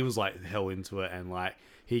really? movie. He was like hell into it, and like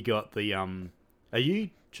he got the Are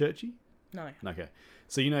you churchy? No. Okay,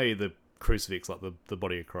 so you know the crucifix, like the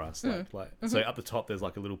body of Christ, so up the top there's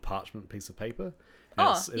like a little parchment piece of paper,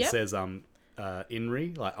 and it says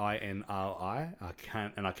INRI, like INRI. I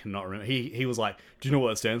cannot remember. He was like, do you know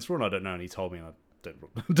what it stands for? And I don't know, and he told me, and I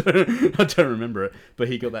don't remember it, but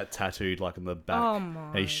he got that tattooed like on the back. Oh my.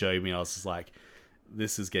 And he showed me, and I was just like,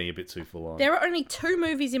 this is getting a bit too full on. There are only 2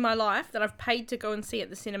 movies in my life that I've paid to go and see at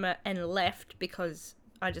the cinema and left because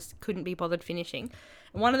I just couldn't be bothered finishing.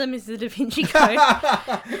 And one of them is the Da Vinci Code.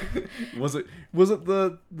 Was it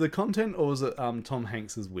the content, or was it Tom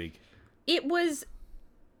Hanks's wig? It was...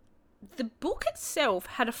 The book itself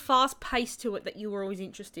had a fast pace to it that you were always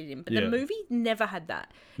interested in, but the movie never had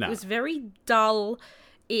that. No. It was very dull.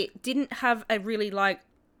 It didn't have a really like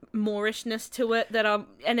Moorishness to it that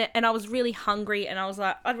I was really hungry, and I was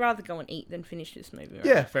like, I'd rather go and eat than finish this movie. Right?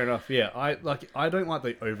 Yeah, fair enough. Yeah, I don't like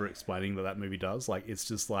the over explaining that movie does. Like, it's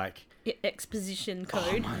just like Exposition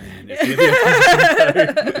code. man, it's the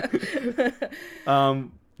exposition code.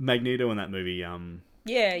 Magneto in that movie.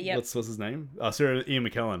 Yeah. What's his name? Sorry, Ian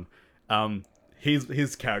McKellen.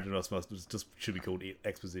 His character in Osmosis just should be called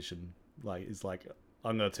Exposition. Like, it's like,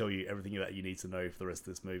 I'm gonna tell you everything that you need to know for the rest of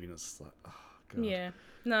this movie, and it's just like, oh god. Yeah.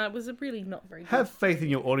 No, it was a really not very good. Have faith in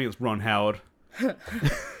your audience, Ron Howard.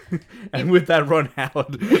 And with that Ron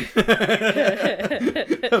Howard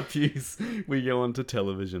abuse, we go on to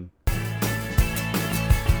television.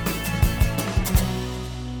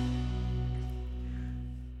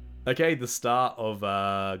 Okay, the start of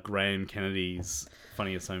Graham Kennedy's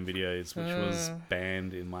Funniest Home Videos, which was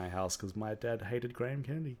banned in my house because my dad hated Graham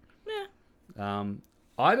Kennedy. Yeah.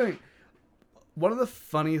 I don't... one of the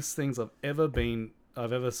funniest things I've ever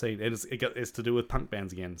seen, and it's to do with punk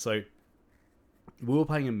bands again. So we were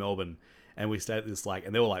playing in Melbourne, and we stayed at this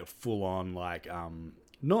and they were like full on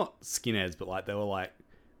not skinheads, but like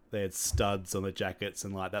they had studs on the jackets,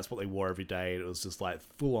 and like that's what they wore every day. And it was just like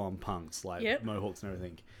full on punks, like mohawks and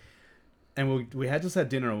everything. And we had just had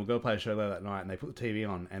dinner, and we'll go play a show later that night, and they put the TV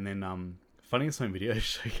on, and then Funniest Home Video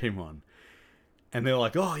show came on, and they were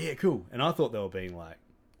like, "Oh yeah, cool." And I thought they were being like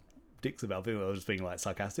dicks about it. They were just being like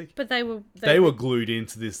sarcastic. But they were glued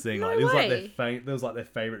into this thing. No Like it was way. like their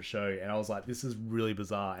favorite show, and I was like, "This is really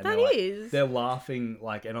bizarre." And That is. They're laughing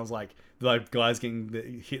and I was like guys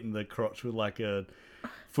getting hit in the crotch with like a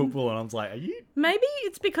football, and I was like, "Are you?" Maybe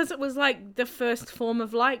it's because it was like the first form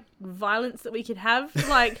of like violence that we could have,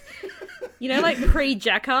 like like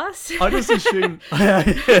pre-Jackass. I just assumed.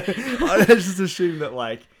 I just assumed that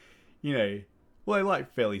well, they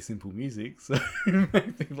like fairly simple music, so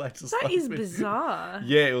maybe That is bizarre.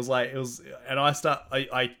 Yeah, it was, and I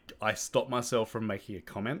stopped myself from making a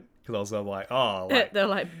comment because I was like, oh, they're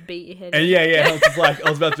like beat your head. and yeah, I was just like, I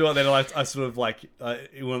was about to do it, then I sort of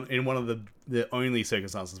in one of the only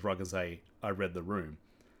circumstances where I can say I read the room,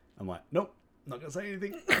 I'm like, nope, not gonna say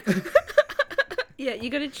anything. Yeah, you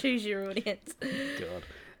got to choose your audience. God.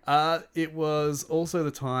 It was also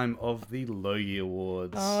the time of the Logie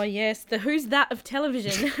Awards. Oh, yes. The Who's That of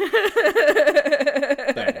television.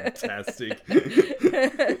 Fantastic.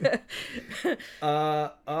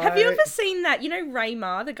 Have you ever seen that?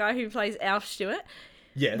 Raymar, the guy who plays Alf Stewart?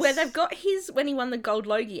 Yes. Where they've got when he won the Gold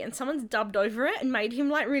Logie, and someone's dubbed over it and made him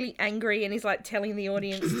like really angry, and he's like telling the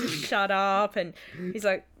audience to shut up, and he's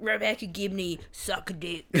like, Rebecca Gibney, suck a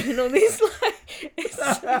dick, and all this it's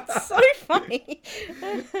so funny.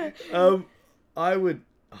 I would.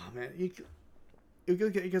 Oh man, it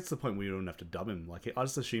gets to the point where you don't have to dub him. Like I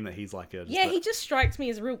just assume that he's like he just strikes me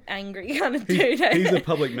as a real angry kind of dude. He's a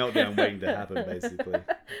public meltdown waiting to happen, basically.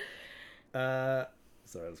 Sorry,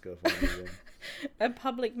 let's go find it again. A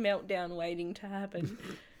public meltdown waiting to happen.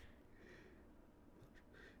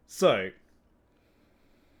 So,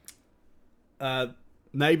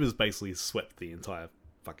 Neighbours basically swept the entire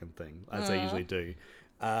fucking thing, as they usually do.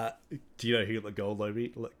 Do you know who got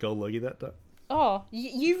the gold Logie that day? Oh,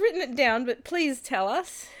 you've written it down, but please tell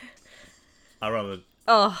us. I rather.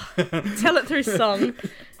 Oh, tell it through song.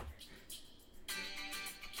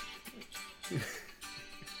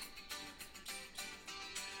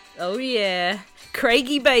 Oh yeah,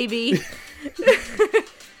 Craigie baby.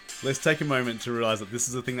 Let's take a moment to realise that this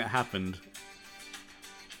is a thing that happened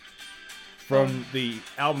from the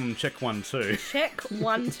album Check 1 2. Check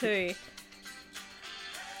 1 2.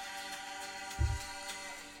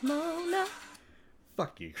 Mona.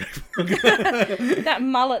 Fuck you. That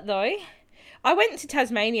mullet though. I went to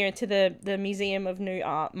Tasmania to the Museum of New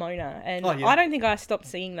Art, Mona, and I don't think I stopped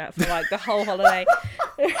singing that for like the whole holiday.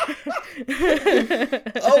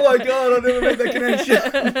 Oh my god, I never made that connection.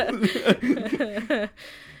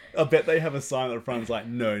 I bet they have a sign at the front that's like,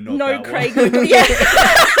 no, not that Craig one. Yeah.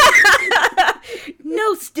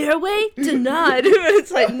 No stairway denied.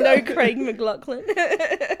 It's like, no Craig McLachlan.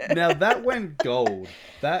 Now that went gold.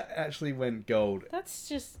 That actually went gold. That's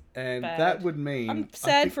just and bad. That would mean I'm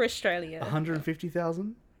sad for Australia.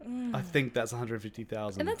 150,000? I think that's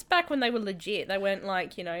 150,000. And that's back when they were legit. They weren't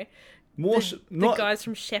like, more the guys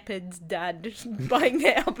from Shepherd's dad buying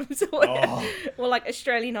their albums or whatever. Oh. Or like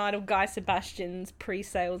Australian Idol Guy Sebastian's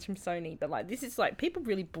pre-sales from Sony. But like this is like people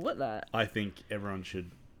really bought that. I think everyone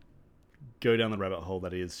should go down the rabbit hole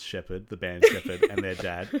that is Shepherd, the band Shepherd, and their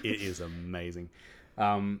dad. It is amazing.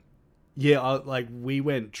 We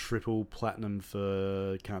went triple platinum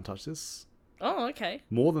for Can't Touch This. Oh, okay.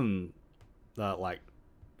 More than a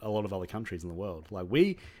lot of other countries in the world.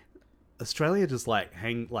 Australia just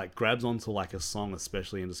grabs onto a song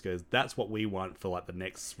especially and just goes, that's what we want for the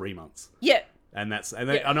next 3 months. Yeah. And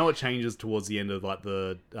I know it changes towards the end of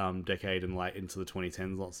the decade and into the 2010s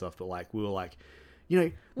and all that stuff, but we were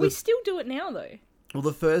we still do it now though. Well,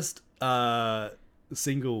 the first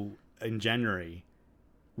single in January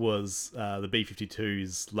was the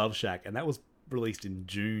B-52's Love Shack, and that was released in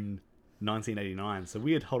June 1989. So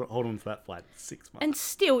we had hold on to that for 6 months. And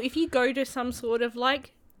still, if you go to some sort of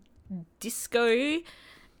disco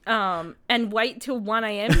and wait till 1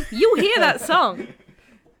 a.m, you'll hear that song.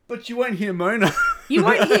 But you won't hear Mona. You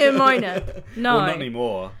won't hear Mona. No. Well, not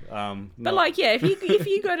anymore. But if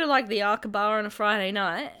you go to the Arca Bar on a Friday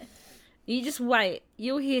night, you just wait.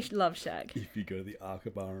 You'll hear Love Shack. If you go to the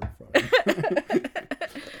Arca Bar on Friday.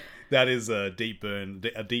 That is a deep burn,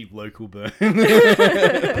 a deep local burn.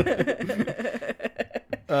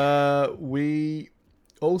 We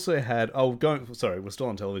also had... we're still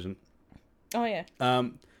on television. Oh yeah.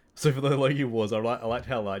 So for the Logie Awards, I liked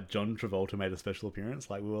how like John Travolta made a special appearance.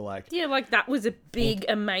 Like we were like, Yeah, like that was a big,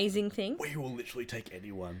 amazing thing. we will literally take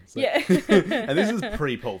anyone. So, Yeah. and this is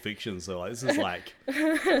pre Pulp Fiction, so like this is like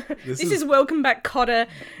This is Welcome Back, Cotter.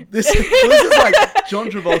 this is like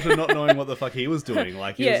John Travolta not knowing what the fuck he was doing.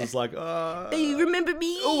 Like he was Yeah. just like, Hey, you remember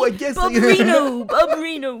me? Oh, I guess Bob I- Marino. Bob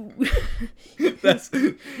Marino. That's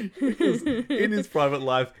because in his private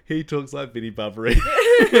life he talks like Vinnie Barbarino.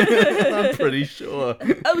 I'm pretty sure.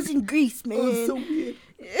 I was in Greece, man. Oh, so weird.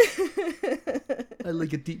 I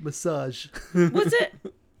like a deep massage. Was it?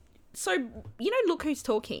 So, you know, Look Who's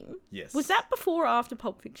Talking? Yes. Was that before or after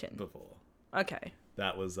Pulp Fiction? Before Okay.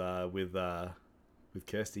 that was with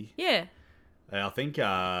Kirsty. Yeah. I think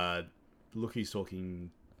Look Who's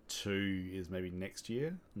Talking 2 is maybe next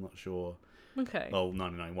year. I'm not sure. Okay. Oh,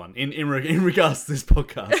 1991. In regards to this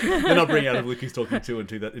podcast, they're not bringing out Look Who's Talking 2 in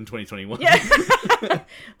 2021. Yeah.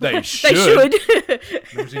 They should. They should.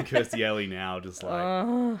 Imagine Kirstie Alley now just like...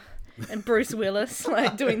 Oh. And Bruce Willis,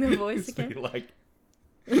 like, doing the voice just be again. like...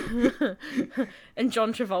 And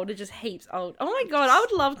John Travolta just heaps old. Oh my god, I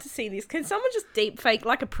would love to see this. Can someone just deep fake,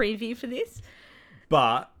 like, a preview for this?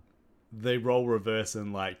 But they role reverse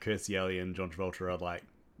and like Kirstie Alley and John Travolta are like...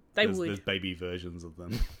 They there's, would. There's baby versions of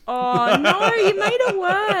them. Oh no, you made it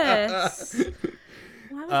worse.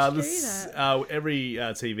 Why would you do that? Every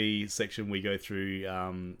TV section we go through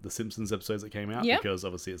the Simpsons episodes that came out Yep. because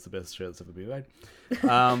obviously it's the best show that's ever been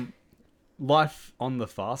made. Life on the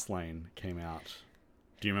Fast Lane came out.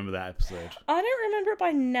 Do you remember that episode? I don't remember it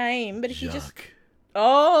by name, but if you just... Yuck.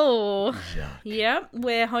 Oh, Yuck. yep,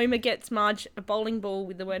 where Homer gets Marge a bowling ball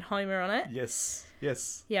with the word Homer on it. Yes.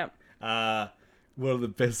 Yes. Yep. One of the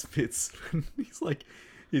best bits when he's like,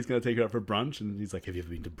 he's going to take her out for brunch and he's like, have you ever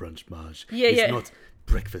been to brunch, Marge? Yeah, it's yeah. not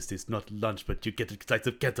breakfast, it's not lunch, but you get a slice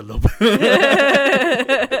of cantaloupe.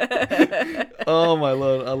 Oh my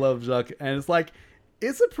lord, I love Jacques. And it's like,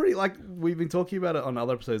 it's a pretty, like, we've been talking about it on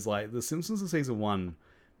other episodes, like, The Simpsons of season 1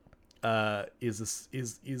 is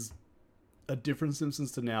a different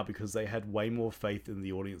Simpsons to now because they had way more faith in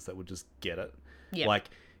the audience that would just get it. Yep. Like,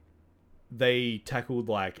 they tackled,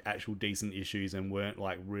 like, actual decent issues and weren't,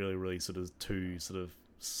 like, really, really sort of too sort of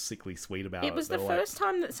sickly sweet about it. It was They the were like- first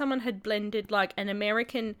time that someone had blended, like, an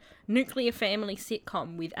American nuclear family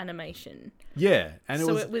sitcom with animation. Yeah, and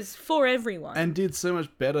So it was for everyone. and did so much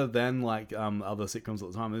better than like other sitcoms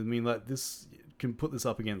at the time. I mean, like this can put this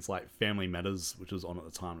up against like Family Matters, which was on at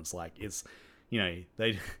the time. It's like it's, you know,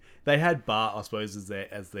 they had Bart, I suppose, as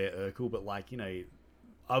their Urkel, but like, you know,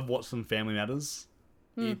 I've watched some Family Matters.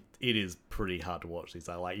 It is pretty hard to watch these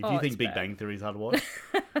days. Like if you think it's Big bad. Bang Theory is hard to watch,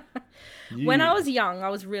 When I was young, I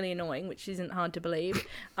was really annoying, which isn't hard to believe,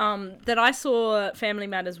 that I saw Family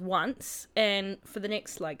Matters once, and for the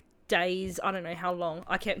next, like, days, I don't know how long,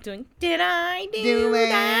 I kept doing, did I do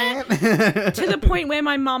that? To the point where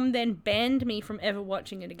my mum then banned me from ever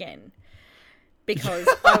watching it again. Because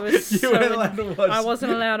I was You weren't allowed to watch I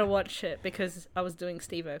wasn't allowed to watch it because I was doing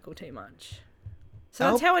Steve Urkel too much. So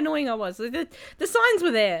that's how annoying I was. The signs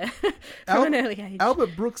were there from an early age.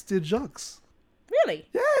 Albert Brooks did Jocks. Really?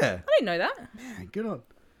 Yeah. I didn't know that. Man, good on.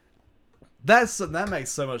 That makes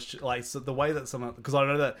so much like so the way that someone, because I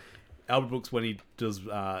know that Albert Brooks, when he does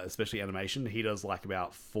especially animation, he does like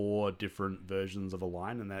about 4 different versions of a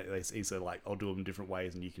line, and he said like I'll do them different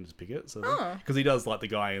ways and you can just pick it. So because he does like the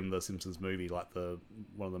guy in the Simpsons movie, like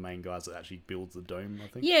one of the main guys that actually builds the dome, I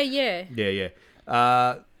think. Yeah.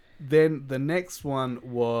 Then the next one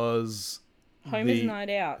was Homer's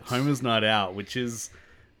Night Out. Homer's Night Out, which is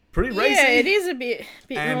pretty racy. Yeah, it is a bit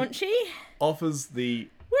And- raunchy. Offers the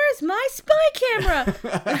Where's my spy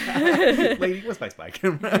camera? lady, where's my spy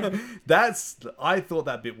camera? I thought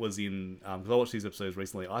that bit was in because I watched these episodes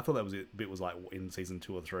recently. I thought that bit was like in season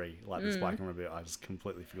 2 or 3, like the spy camera bit. I just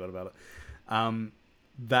completely forgot about it.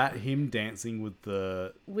 That him dancing with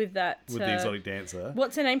the exotic dancer.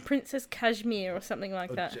 What's her name? Princess Kashmir or something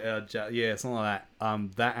like that. Yeah, something like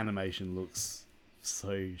that. That animation looks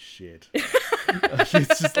so shit. It's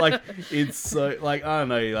just like it's so like I don't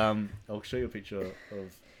know. I'll show you a picture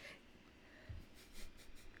of.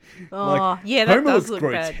 Oh, yeah, that Homer does looks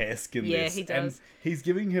look bad. grotesque in Yeah, this. he does. And he's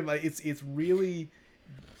giving him like it's really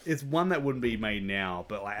it's one that wouldn't be made now,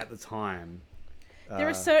 but like at the time. There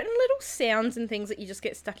are certain little sounds and things that you just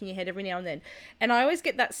get stuck in your head every now and then. And I always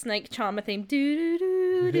get that Snake Charmer theme. Do do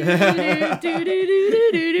do do do do do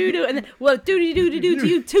do do do do, and then well do do do do do to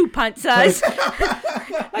you too, pint size.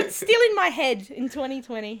 It's still in my head in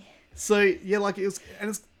 2020. So yeah, like it's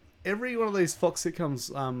every one of these Fox sitcoms,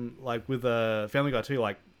 like with Family Guy too,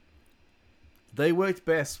 like they worked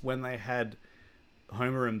best when they had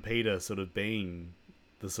Homer and Peter sort of being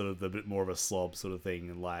the sort of the bit more of a slob sort of thing,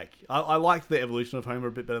 and like I like the evolution of Homer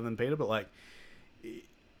a bit better than Peter, but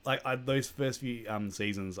those first few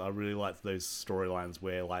seasons, I really liked those storylines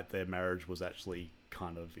where like their marriage was actually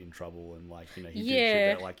kind of in trouble, and like, you know, he did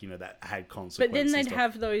shit that, like, you know, that had consequences. But then they'd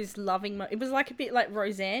have those loving it was like a bit like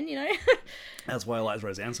Roseanne, you know. That's why I liked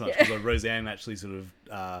Roseanne so much, because Roseanne actually sort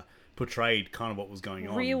of portrayed kind of what was going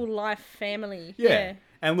on, real life family. Yeah.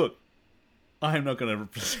 And look, I'm not going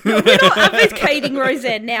to... We're not advocating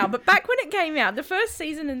Roseanne now, but back when it came out, the first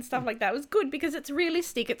season and stuff like that was good because it's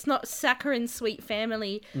realistic. It's not saccharine sweet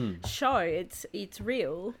family show. It's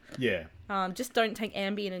real. Yeah. Just don't take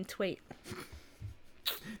Ambien and tweet.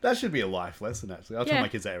 That should be a life lesson, actually. I'll tell my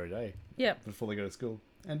kids that every day. Yeah. Before they go to school.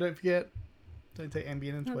 And don't forget, don't take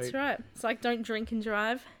Ambien and tweet. That's right. It's like don't drink and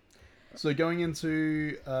drive. So going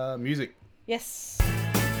into music. Yes.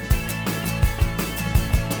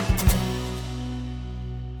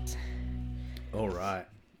 All right.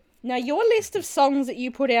 Now, your list of songs that you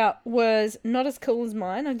put out was not as cool as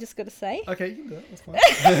mine, I've just got to say. Okay, you can do that. That's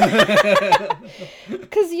fine.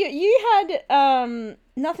 Because you had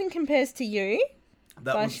Nothing Compares to You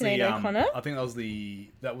That by was Sinead O'Connor. I think that was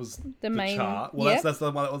the main chart. Well, yep. that's the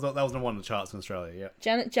one that was number one on the charts in Australia. Yeah.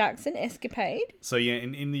 Janet Jackson, Escapade. So yeah,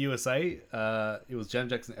 in the USA, it was Janet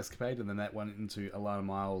Jackson, Escapade, and then that went into Alana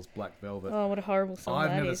Miles, Black Velvet. Oh, what a horrible song I've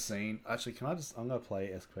that never is. seen. Actually, I'm gonna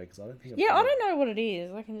play Escapade because I don't think. Yeah, I don't know what it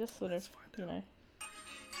is. I can just sort of, you know.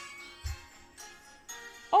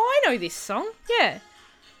 Oh, I know this song. Yeah.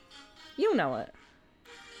 You'll know it.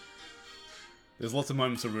 There's lots of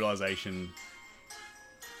moments of realization.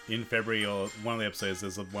 In February, or one of the episodes,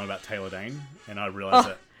 there's one about Taylor Dane, and I realised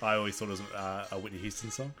that I always thought it was a Whitney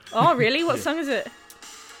Houston song. Oh, really? What song is it?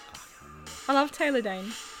 I love Taylor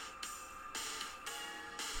Dane.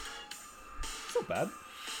 It's not bad.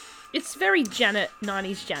 It's very Janet,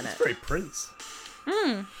 90s Janet. It's very Prince.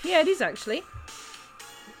 Yeah, it is actually.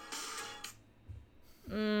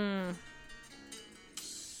 Nah.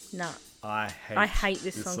 I hate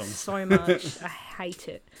this song so much. I hate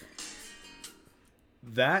it.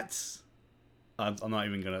 That's... I'm not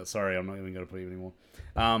even gonna put it anymore.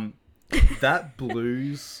 That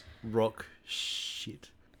blues rock shit.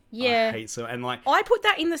 Yeah. I hate so, and like... I put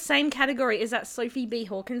that in the same category as that Sophie B.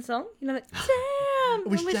 Hawkins song. You know, that... Damn, I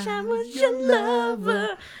wish I was your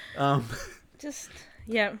lover. Just...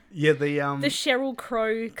 Yeah. Yeah, the Sheryl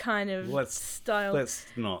Crow kind of style. Let's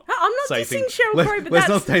not. I'm not dissing Sheryl Crow, but let's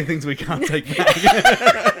not say things we can't take back.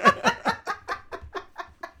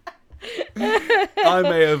 I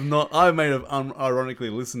may have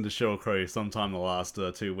unironically listened to Sheryl Crow sometime in the last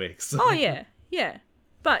 2 weeks. Oh yeah, yeah.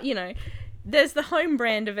 But you know, there's the home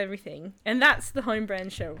brand of everything, and that's the home brand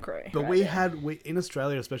Sheryl Crow. But we in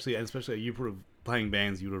Australia, especially you would have playing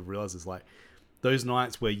bands, you would have realised it's like those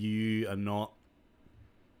nights where you're not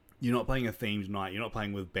playing a themed night. You're not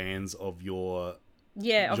playing with bands of your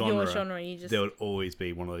genre. You just there would always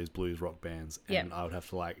be one of those blues rock bands, and I would have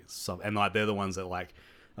to they're the ones that like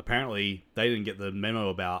apparently they didn't get the memo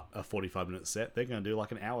about a 45-minute set. They're going to do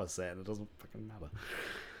like an hour set. It doesn't fucking matter.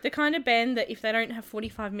 The kind of band that if they don't have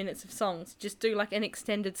 45 minutes of songs, just do like an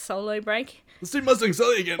extended solo break. Let's do Mustang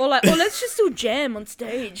Sally again. Or let's just do jam on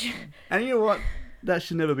stage. And you know what? That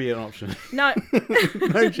should never be an option. No.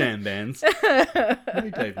 No jam bands.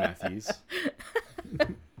 No Dave Matthews.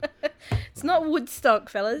 It's not Woodstock,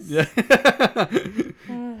 fellas. Yeah.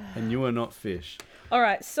 And you are not Fish.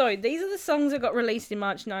 Alright, so these are the songs that got released in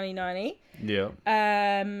March 1990. Yeah.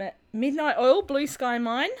 Midnight Oil, Blue Sky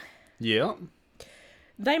Mine. Yeah.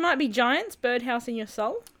 They Might Be Giants, Birdhouse in Your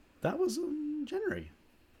Soul. That was January.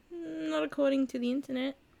 Not according to the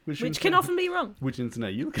internet. Which can internet? often be wrong. Which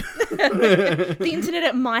internet you look at? The internet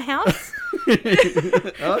at my house.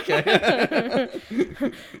 Okay.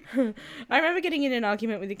 I remember getting in an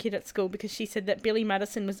argument with a kid at school because she said that Billy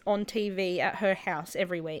Madison was on TV at her house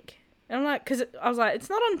every week. And I'm like, because I was like, it's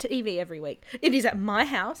not on TV every week. It is at my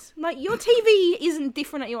house. I'm like, your TV isn't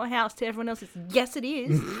different at your house to everyone else's. Yes, it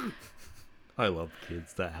is. I love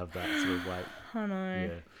kids that have that sort of like... I know.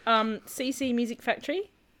 Yeah. CC Music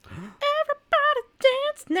Factory. Everybody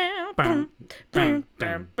dance now. Boom, boom,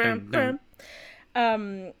 boom, boom,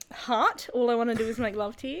 boom. Heart. All I want to do is make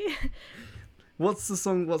love to you. What's the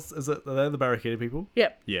song? Is it? Are they the Barracuda people?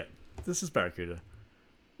 Yep. Yeah. This is Barracuda.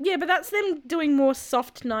 Yeah, but that's them doing more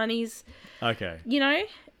soft 90s. Okay. You know?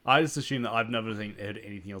 I just assume that I've never heard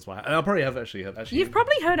anything else by her. And I probably have actually. You've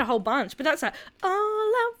probably heard a whole bunch, but that's like, all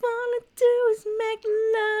I want to do is make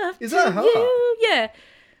love is to that her? you. Yeah.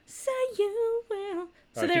 Say you will.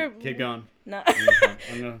 So right, they're... keep going. No.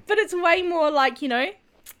 I'm gonna... But it's way more like, you know,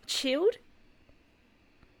 chilled.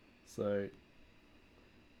 So...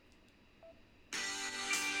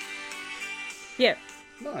 Yeah.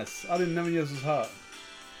 Nice. I didn't know yours was hard.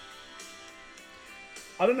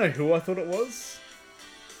 I don't know who I thought it was.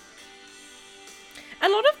 A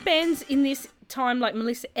lot of bands in this time, like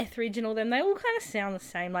Melissa Etheridge and all them, they all kind of sound the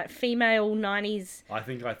same, like female 90s I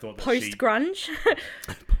think I thought that post-grunge.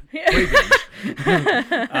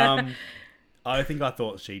 I think I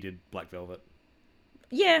thought she did Black Velvet.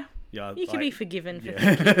 Yeah. Yeah, You can be forgiven for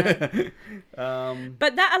yeah. thinking that.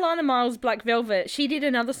 But that Alana Miles Black Velvet, she did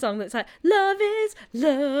another song that's like, love is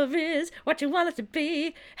what you want it to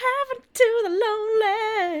be, heaven to the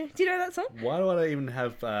lonely. Do you know that song? Why do I even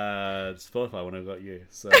have Spotify when I've got you?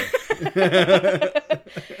 So,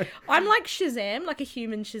 I'm like Shazam, like a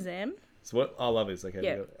human Shazam. so what I love is okay.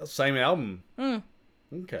 Yeah. Same album.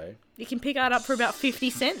 Okay. You can pick that up for about 50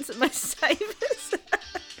 cents at most savers.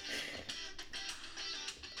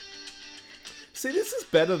 See, this is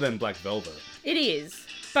better than Black Velvet. It is,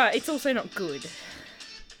 but it's also not good.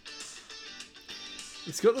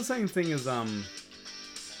 It's got the same thing as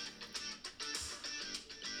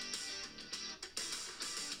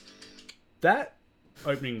that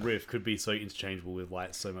opening riff could be so interchangeable with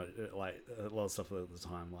like so much like a lot of stuff at the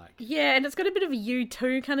time, like Yeah, and it's got a bit of a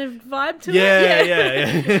U2 kind of vibe to yeah.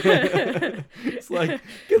 it. It's like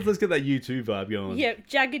let's get that U2 vibe going. Yeah,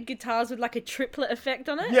 jagged guitars with like a triplet effect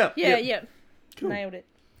on it. Yeah, Yeah, yeah. yeah. Cool. Nailed it.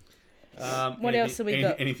 What else have we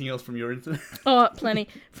got? Anything else from your internet? Oh, plenty.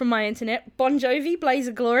 From my internet. Bon Jovi, Blaze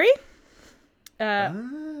of Glory.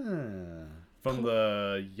 From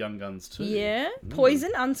the Young Guns too. Yeah.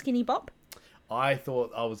 Poison, Unskinny Bop. I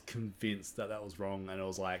thought I was convinced that was wrong, and it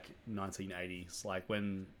was like 1980s. Like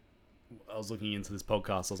when I was looking into this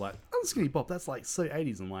podcast, I was like, "Unskinny Bop, that's like so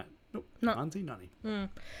 80s." I'm like, nope, No.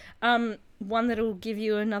 1990. One that'll give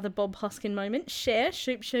you another Bob Hoskin moment. Cher,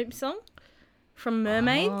 Shoop Shoop song from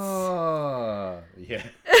Mermaids. Oh, yeah.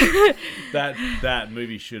 that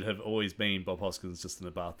movie should have always been Bob Hoskins just in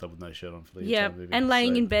a bathtub with no shirt on for the Yeah, entire movie. and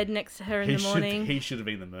laying So in bed next to her in the morning. He should have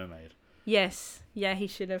been the mermaid. Yes. Yeah, he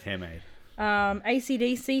should have. Hairmaid.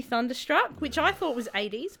 AC/DC Thunderstruck, which I thought was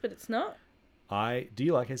 80s, but it's not. Do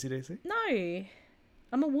you like AC/DC? No.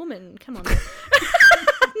 I'm a woman. Come on.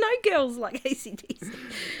 No girls like AC/DC.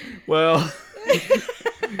 Well,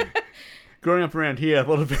 growing up around here, a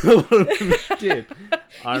lot of people did.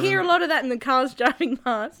 You hear a lot of that in the cars driving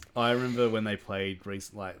past. I remember when they played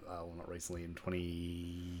not recently, in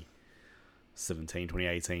 2017,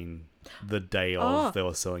 2018, the day of they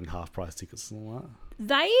were selling half price tickets and all that.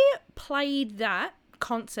 They played that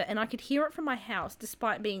concert and I could hear it from my house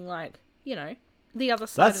despite being like, you know, the other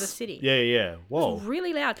side of the city. Yeah. Whoa. It was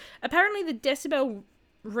really loud. Apparently the decibel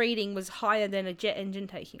reading was higher than a jet engine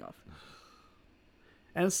taking off.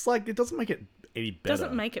 And it's like, it doesn't make it any better.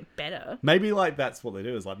 Doesn't make it better. Maybe like that's what they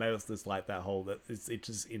do, is like maybe it's just like that whole it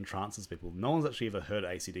just entrances people. No one's actually ever heard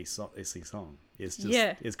AC/DC song. It's just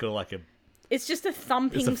it's got like a It's just a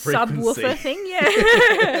thumping It's a frequency. subwoofer thing, yeah.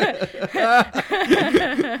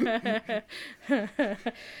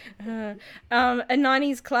 A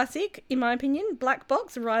 90s classic, in my opinion, Black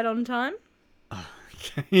Box, Right on Time.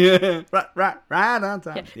 yeah, right on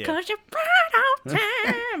time. Yeah. 'Cause you're right on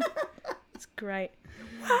time. It's great.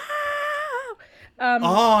 Wow.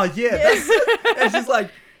 Oh yeah, it's just like,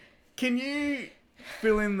 can you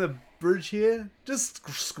fill in the bridge here? Just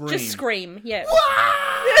scream. Just scream, yeah.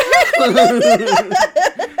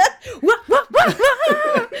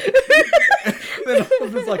 Then I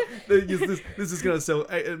was just like, this is gonna sell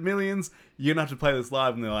millions. You're gonna have to play this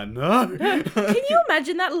live, and they're like, no. Can you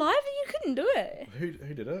imagine that live? You couldn't do it. Who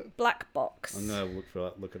did it? Black Box. I'm gonna look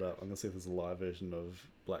it up. I'm gonna see if there's a live version of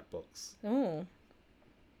Black Box. Oh.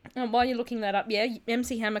 And while you're looking that up, yeah,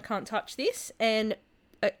 MC Hammer, Can't Touch This, and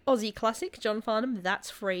Aussie classic, John Farnham, That's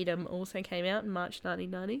Freedom, also came out in March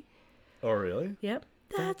 1990. Oh really? Yep.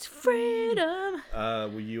 That's freedom.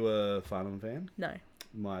 Were you a Farnham fan? No.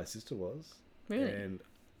 My sister was. Really? And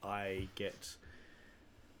I get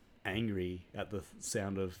angry at the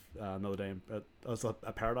sound of Another Day in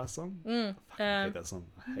a Paradise song. I hate that song.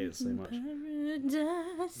 I hate it so much.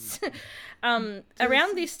 Paradise.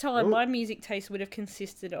 Around this time, my music taste would have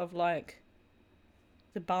consisted of like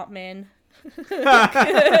the Bartman.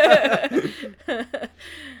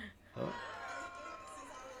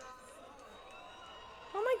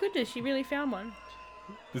 Oh my goodness, she really found one.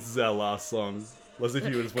 This is our last song. As if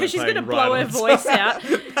you just weren't Because she's playing going to right blow her on voice time. out.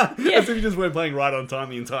 As if you just weren't playing right on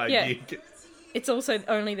time the entire Yeah. gig. It's also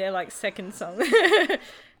only their like second song.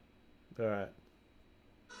 Alright.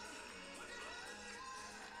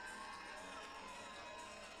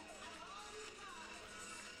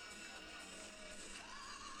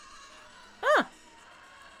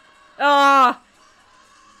 Ah,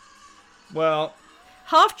 Well,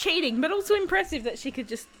 half cheating, but also impressive that she could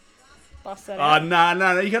just bust that Oh, out.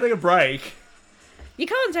 no, you can't take a break. You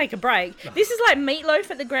can't take a break. This is like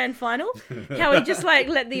Meatloaf at the grand final. How he just like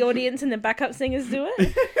let the audience and the backup singers do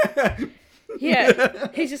it. Yeah.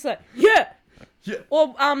 He's just like, yeah. Yeah.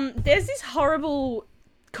 Or there's this horrible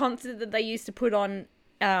concert that they used to put on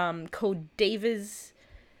called Divas.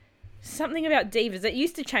 Something about Divas. It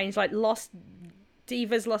used to change, like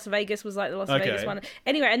Divas Las Vegas was like the Las Vegas one.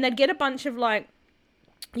 Anyway, and they'd get a bunch of like,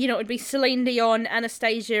 you know, it would be Celine Dion,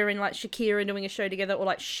 Anastasia, and like Shakira doing a show together, or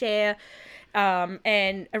like Cher, and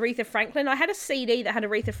Aretha Franklin. I had a CD that had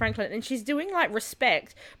Aretha Franklin, and she's doing like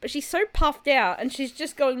Respect, but she's so puffed out, and she's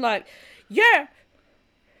just going like, yeah,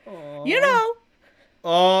 you know.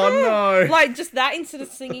 Oh, no. Like, just that instead of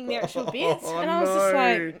singing the actual bits. And I was just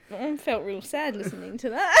like, I felt real sad listening to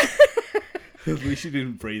that. At least she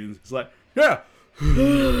didn't breathe. It's like, yeah.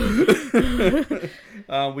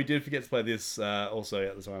 We did forget to play this also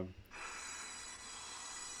at the time.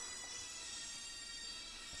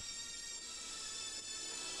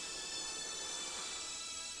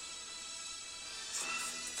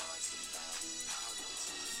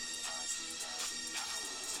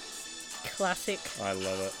 Classic. I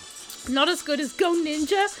love it. Not as good as Go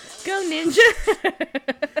Ninja. Go Ninja.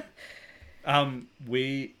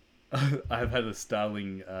 I've had a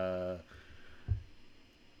startling.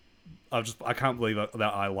 I can't believe that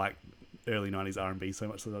I like early '90s R&B so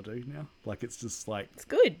much that I do now. Like, it's just like, It's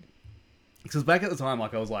good. because back at the time,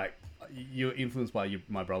 like, I was like, you're influenced by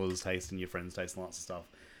my brother's taste and your friend's taste and lots of stuff.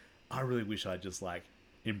 I really wish I just like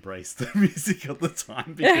embraced the music at the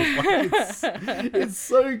time, because like, it's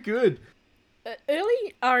so good.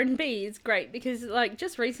 Early R&B is great because, like,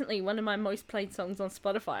 just recently, one of my most played songs on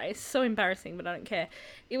Spotify, it's so embarrassing, but I don't care.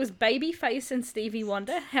 It was Babyface and Stevie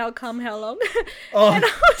Wonder, How Come, How Long? Oh. And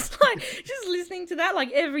I was, like, just listening to that,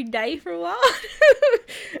 like, every day for a while.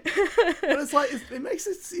 But it's like, it makes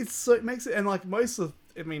it, and like most of,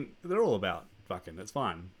 I mean, they're all about fucking, it's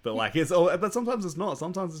fine. But like, but sometimes it's not.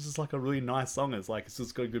 Sometimes it's just like a really nice song. It's like, it's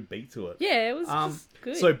just got a good beat to it. Yeah, it was just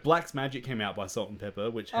good. So Black's Magic came out by Salt and Pepper,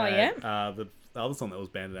 which had yeah? the other song that was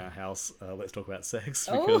banned in our house, Let's Talk About Sex,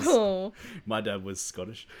 because my dad was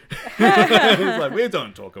Scottish. It's like, we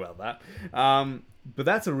don't talk about that. But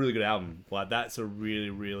that's a really good album. Like, that's a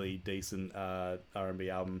really, really decent R&B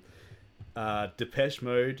album. Depeche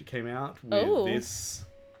Mode came out with this.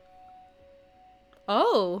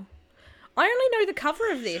 Oh. I only know the cover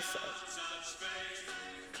of this.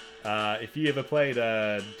 If you ever played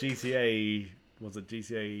GTA, was it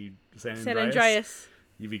GTA San Andreas?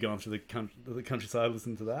 You'd be going through the countryside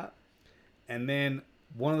listening to that. And then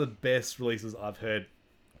one of the best releases I've heard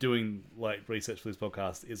doing like research for this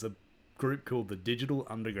podcast is a group called the Digital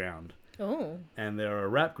Underground. Oh. And they're a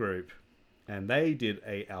rap group, and they did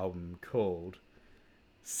a album called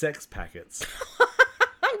Sex Packets.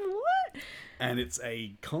 What? And it's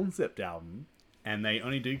a concept album, and they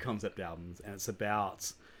only do concept albums, and it's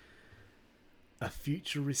about a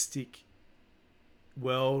futuristic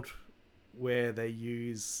world where they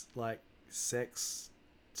use like sex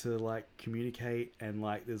to like communicate, and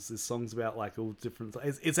like there's songs about like all different.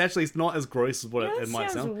 It's actually, it's not as gross as what it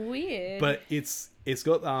might sound. Weird. But it's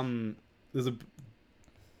got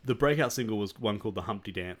the breakout single was one called The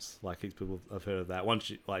Humpty Dance. Like, people have heard of that.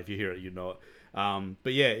 Once if you hear it, you know it.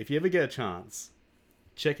 But yeah, if you ever get a chance,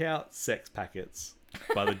 check out Sex Packets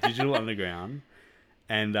by the Digital Underground.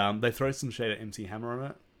 And they throw some shade at MC Hammer on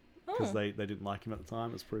it, because they didn't like him at the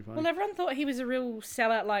time. It's pretty funny. Well, everyone thought he was a real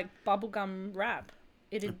sellout, like bubblegum rap.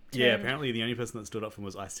 Yeah, apparently the only person that stood up for him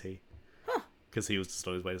was Ice-T. Because he was just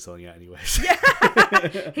on his way to selling out anyways.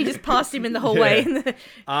 He just passed him in the hallway.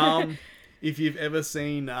 Yeah. If you've ever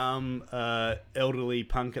seen elderly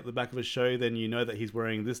punk at the back of a show, then you know that he's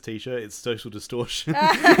wearing this t-shirt. It's Social Distortion.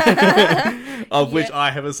 Of which I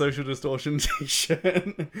have a Social Distortion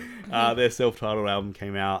t-shirt. Their self-titled album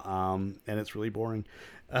came out, and it's really boring.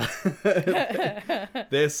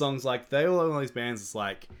 Their songs, like, they all one of these bands, it's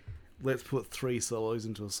like, let's put 3 solos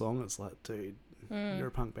into a song. It's like, dude, you're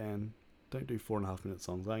a punk band. Don't do 4.5-minute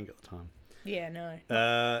songs. I ain't got the time. Yeah, no.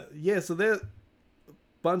 So there's a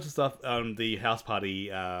bunch of stuff. The House Party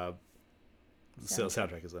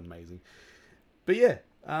soundtrack is amazing. But yeah,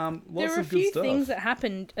 lots of good stuff. There were a few things that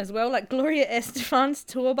happened as well, like Gloria Estefan's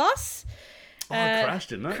tour bus. It crashed,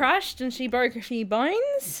 didn't it? Crashed, and she broke a few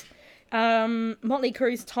bones. Motley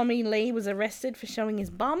Crue's Tommy Lee was arrested for showing his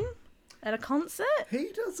bum at a concert. He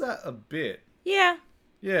does that a bit. Yeah.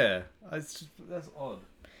 Yeah, that's odd.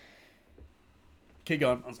 Keep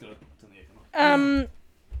going. I was gonna turn the air on.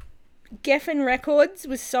 Geffen Records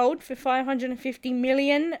was sold for $550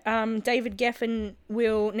 million. David Geffen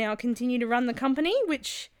will now continue to run the company,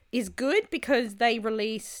 which is good because they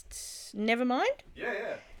released Nevermind.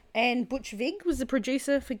 Yeah. And Butch Vig was the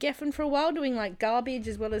producer for Geffen for a while, doing like Garbage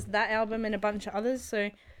as well as that album and a bunch of others.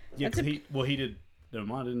 So Yeah, because he did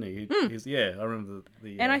Nevermind, didn't he? Yeah, I remember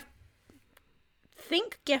the and I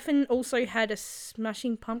think Geffen also had a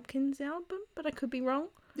Smashing Pumpkins album, but I could be wrong.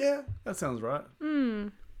 Yeah, that sounds right.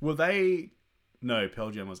 Well, no,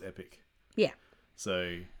 Pearl Jam was epic. Yeah.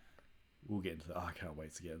 So we'll get into that. Oh, I can't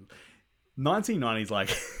wait to get 1990s, like,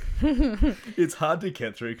 it's hard to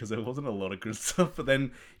get through because there wasn't a lot of good stuff. But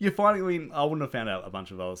then you're finding, I mean, I wouldn't have found out a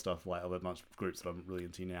bunch of other stuff, like a bunch of groups that I'm really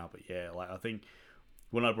into now. But yeah, like, I think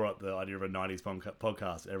when I brought up the idea of a 90s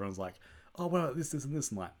podcast, everyone's like, oh, well, this, and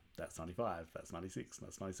this. I'm like, that's 95, that's 96,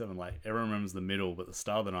 that's 97. Like, everyone remembers the middle, but the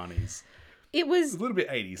start of the 90s. It was a little bit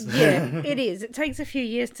 80s. Yeah, it is. It takes a few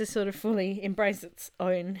years to sort of fully embrace its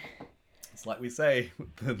own. It's like we say,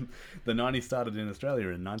 the 90s started in Australia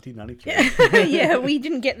in 1993. Yeah, we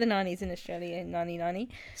didn't get the 90s in Australia in 1990.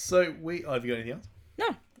 So have you got anything else? No.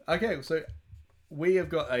 Okay, so we have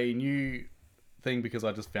got a new thing because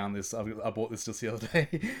I just found this. I bought this just the other day.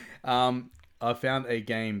 I found a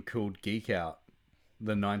game called Geek Out,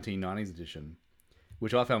 the 1990s edition,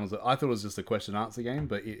 which I thought it was just a question answer game,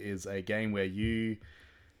 but it is a game where you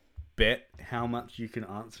bet how much you can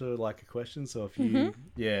answer like a question. So if you,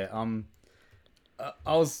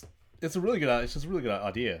 it's a really good. It's just a really good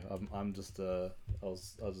idea. I just thought it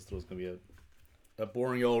was gonna be a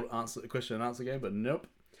boring old question and answer game, but nope.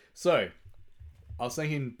 So I was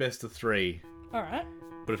thinking best of 3. All right.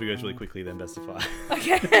 But if it goes really quickly, then best of 5.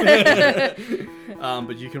 Okay.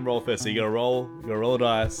 But you can roll first. So you gotta roll a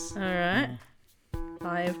dice. All right.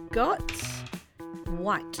 I've got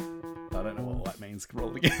white. I don't know what white means.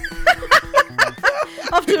 Roll again.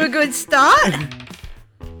 Off to a good start.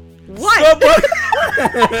 White.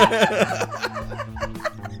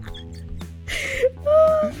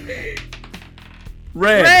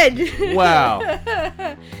 Red. Wow.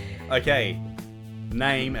 Okay.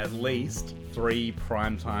 Name at least 3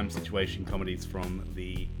 primetime situation comedies from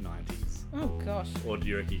the 90s. Oh gosh. Or do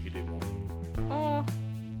you reckon you could do more? Oh.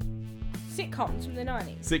 Sitcoms from the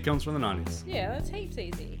 90s. Sitcoms from the 90s. Yeah, that's heaps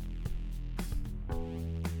easy.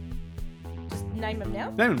 Just name them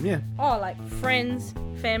now. Name them, yeah. Oh, like Friends,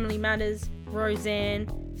 Family Matters, Roseanne,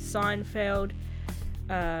 Seinfeld,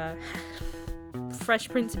 Fresh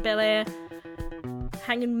Prince of Bel-Air,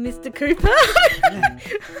 Hanging Mr. Cooper.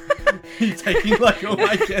 You're taking like all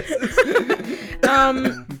my guesses.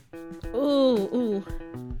 Ooh.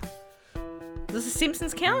 Does The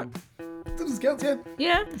Simpsons count? Does it count, yeah?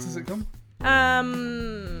 Yeah. It's a sitcom.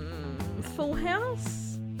 Full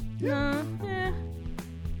House? No, yeah.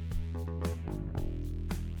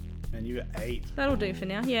 And you got 8. That'll do for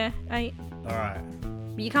now, yeah, 8. Alright.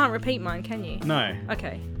 But you can't repeat mine, can you? No.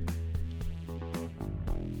 Okay.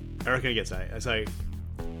 I reckon it gets 8. So,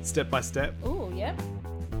 Step by Step, Ooh, yep.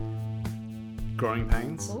 Growing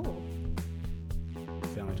Pains. Ooh.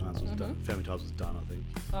 Family Ties was done. Family Ties was done, I think.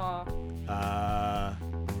 Oh.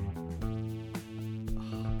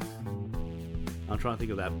 I'm trying to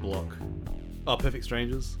think of that block. Oh, Perfect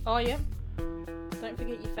Strangers. Oh, yeah. Don't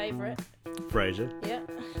forget your favourite. Frasier. Yeah.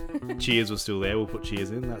 Cheers was still there. We'll put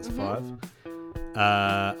Cheers in. That's 5.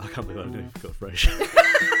 I can't believe I didn't forgot Frasier.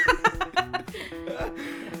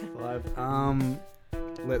 5.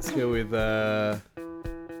 Let's go with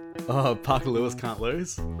Parker Lewis Can't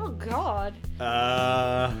Lose. Oh, God.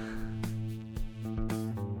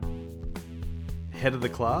 Head of the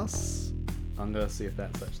Class. I'm gonna see if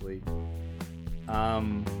that's actually.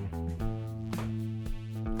 Come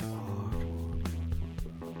on.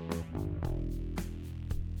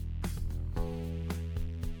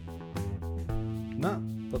 No,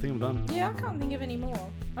 I think I'm done. Yeah, I can't think of any more.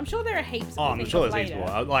 I'm sure there are heaps. Oh, I'm sure there's heaps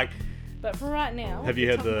more. Like, but for right now. have you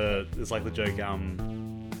heard it's like the joke,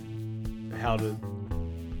 how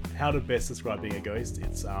to best describe being a ghost?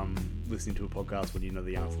 It's listening to a podcast when you know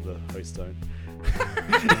the answer the hosts don't.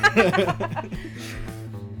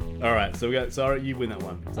 Alright, so you win that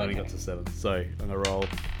one. So I only got to 7. So I'm gonna roll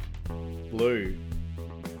blue.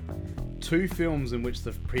 2 films in which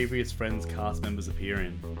the previous Friends cast members appear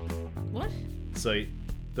in. What? So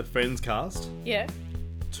the Friends cast, Yeah.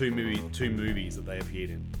 2 movies that they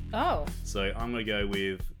appeared in. Oh. So I'm gonna go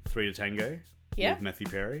with 3 to Tango with Matthew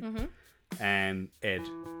Perry and Ed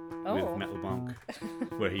with Matt LeBlanc,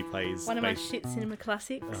 where he plays one of my shit cinema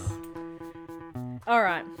classics. All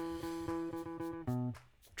right.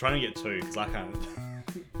 Trying to get 2 because I can't.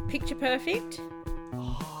 Picture Perfect.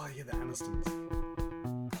 Oh yeah, the Anistons.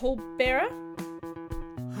 Paul Bearer.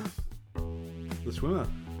 The Swimmer.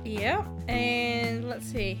 Yeah, and let's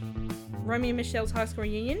see. Romeo and Michelle's high school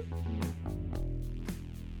reunion.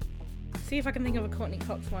 See if I can think of a Courtney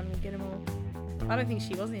Cox one. We'll get them all. I don't think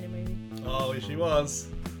she was in a movie. Oh, she was.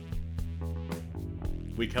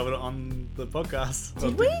 We covered it on the podcast. Did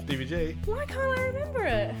on we? DVG. Why can't I remember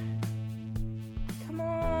it? Come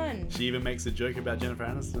on. She even makes a joke about Jennifer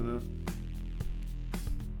Aniston in it.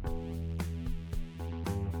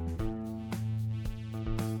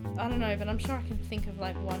 I don't know, but I'm sure I can think of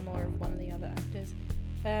like one more of one of the other actors.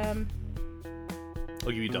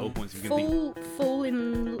 I'll give you double points if you can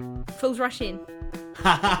Fool's Rush In.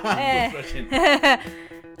 think. Eh.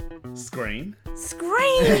 Scream.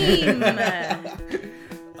 Scream!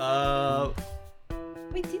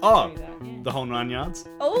 We did do that, yeah. The whole 9 yards.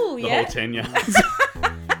 Oh, The yeah. whole 10 yards.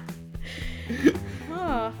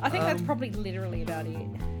 Oh, I think that's probably literally about it.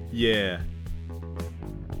 Yeah.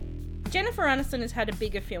 Jennifer Aniston has had a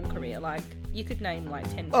bigger film career. Like, you could name like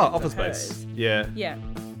 10 films Office of Space. hers. Yeah. Yeah.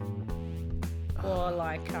 Or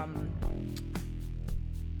like,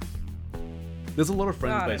 There's a lot of I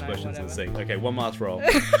friends-based don't know, questions in the whatever. scene. Okay, one last roll.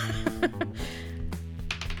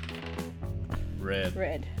 Red.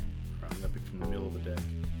 Red. Right, I'm gonna pick from the middle of the deck.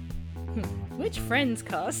 Which Friends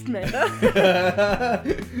cast member?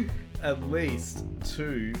 At least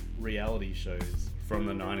 2 reality shows from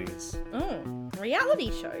the 90s. Oh,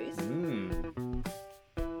 reality shows.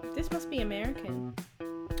 This must be American.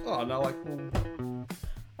 Oh, no, like, well,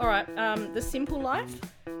 All right. The Simple Life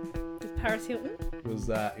with Paris Hilton. was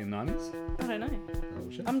that in 90s? I don't know. Oh,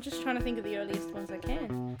 shit. I'm just trying to think of the earliest ones I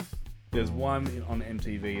can. There's one on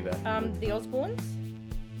MTV that... The Osbournes.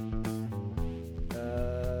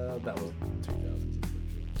 that was 2000s.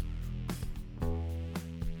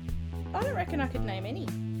 I don't reckon I could name any.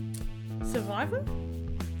 Survivor.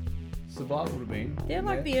 Survivor would have been. They're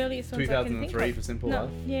like the earliest ones I can think of. 2003 for Simple No,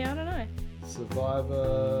 Life. yeah, I don't know.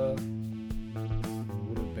 Survivor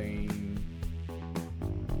would have been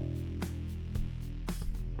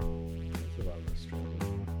Survivor Australia.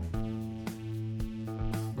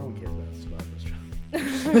 No one cares about Survivor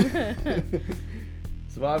Australia.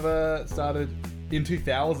 Survivor started in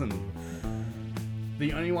 2000.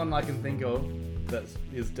 The only one I can think of that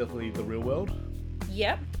is definitely The Real World.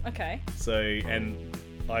 Yep. Okay. So, and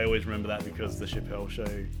I always remember that because the Chappelle Show.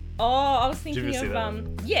 Oh, I was Did you thinking ever see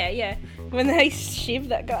of that? yeah, when they shiv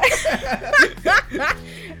that guy.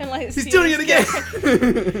 And like He's doing it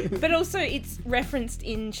again. But also, it's referenced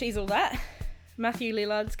in She's All That. Matthew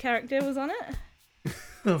Lillard's character was on it.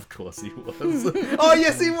 Of course he was. Oh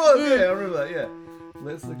yes, he was. Yeah, I remember that. Yeah.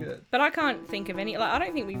 Let's look at it. But I can't think of any. Like, I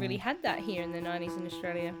don't think we really had that here in the 90s in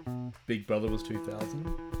Australia. Big Brother was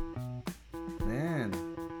 2000. Man,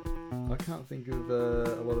 I can't think of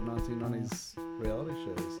a lot of 1990s reality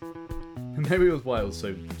shows. And maybe it was why it was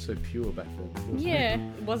so pure back then. Yeah,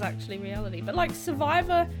 it was actually reality. But like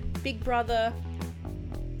Survivor, Big Brother,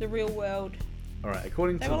 The Real World, All right,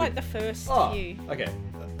 according they to were like the first few. Okay.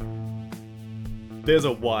 There's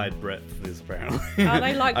a wide breadth for this apparently. Are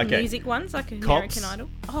they like Okay. music ones, like Cops. American Idol?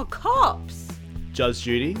 Oh, Cops! Judge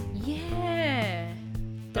Judy, Yeah.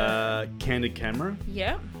 Candid Camera,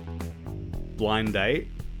 Yep. Blind Date.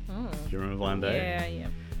 Oh. Do you remember Blind Date? Yeah.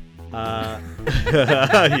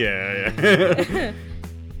 Yeah.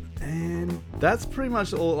 And that's pretty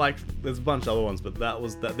much all. Like, there's a bunch of other ones, but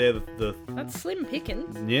they're the That's slim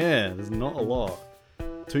pickings. yeah. There's not a lot.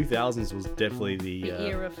 2000s was definitely The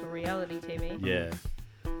era for reality TV. yeah.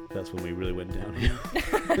 That's when we really went downhill.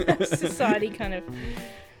 Society kind of.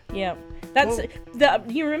 Yeah. That's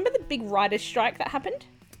you remember the big writer's strike that happened?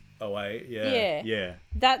 Oh wait, Yeah. yeah.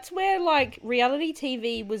 That's where like reality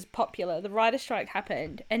TV was popular. The writer's strike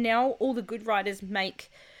happened, and now all the good writers make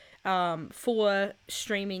for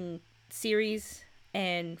streaming series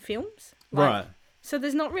and films. Right. So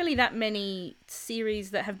there's not really that many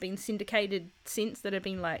series that have been syndicated since that have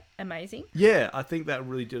been like amazing. Yeah, I think that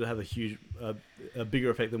really did have a huge, a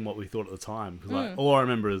bigger effect than what we thought at the time. Because like, all I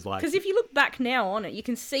remember is like, Because if you look back now on it, you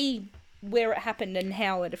can see where it happened and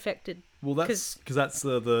how it affected. well, that's because that's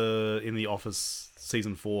the in the Office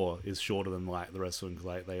season 4 is shorter than like the rest of them because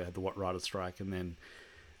like they had the writer's strike and then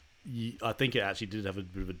I think it actually did have a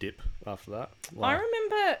bit of a dip after that. I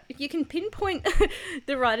remember you can pinpoint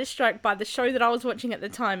the writer's strike by the show that I was watching at the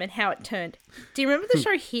time and how it turned. Do you remember the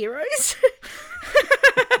show Heroes?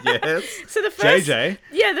 Yes. So the first, JJ.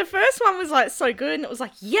 yeah, the first one was like so good, and it was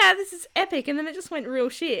like, yeah, this is epic, and then it just went real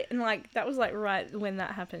shit, and like that was like right when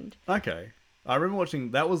that happened. Okay. I remember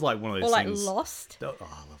watching. That was like one of those Or like things. Lost. Oh,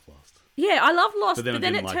 I love Lost. Yeah, I love Lost, But then I but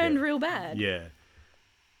then it didn't like turned it. real bad.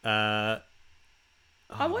 Yeah.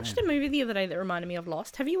 I watched a movie the other day that reminded me of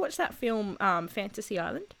Lost. Have you watched that film, Fantasy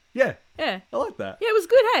Island? Yeah, Yeah. I like that. Yeah, it was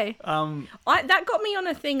good, hey? That got me on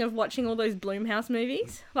a thing of watching all those Blumhouse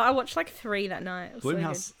movies. Like, I watched like 3 that night. It was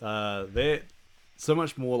Blumhouse, they're so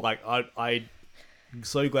much more like I'm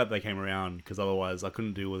so glad they came around, because otherwise I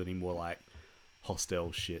couldn't deal with any more like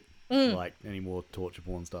hostel shit, like any more torture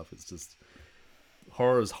porn stuff. It's just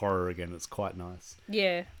horror is horror again. It's quite nice.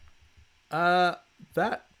 Yeah.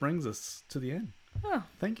 That brings us to the end. Oh,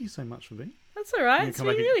 Thank you so much for being. that's all right. It's been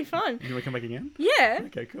really fun. You want to come back again? Yeah.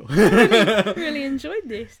 Okay, cool. Really enjoyed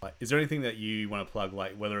this. Like, is there anything that you want to plug,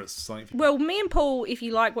 like whether it's something? Well, me and Paul, if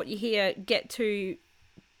you like what you hear, get to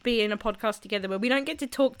be in a podcast together where we don't get to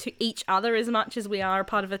talk to each other as much as we are a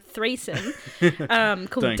part of a threesome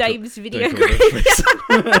called Dave's Video Graveyard.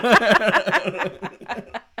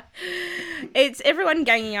 It's everyone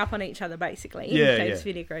ganging up on each other, basically, in Dave's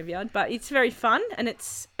Video Graveyard. But it's very fun, and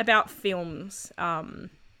it's about films.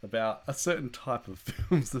 About a certain type of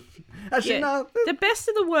films. Actually, no. The best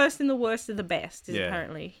of the worst and the worst of the best is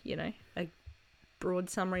apparently, a broad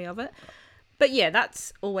summary of it. But yeah,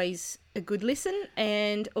 that's always a good listen.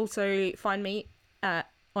 And also find me on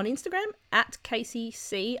Instagram at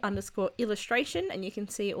KCC_illustration. And you can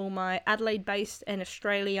see all my Adelaide-based and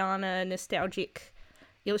Australiana nostalgic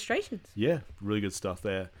illustrations. Yeah, really good stuff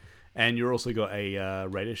there. And you've also got a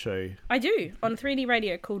radio show. I do, on 3D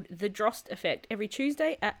radio, called The Drost Effect, every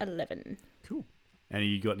Tuesday at 11. Cool. And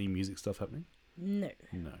you got any music stuff happening? No.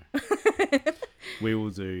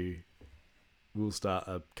 We'll start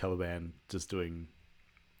a cover band just doing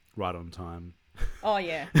Right on Time. Oh,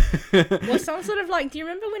 yeah. Well, some sort of like, do you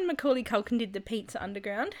remember when Macaulay Culkin did the Pizza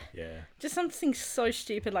Underground? Yeah. Just something so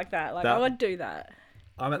stupid like that. Like, I would do that.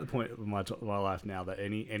 I'm at the point of my life now that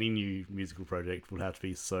any new musical project would have to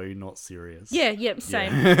be so not serious. Yeah,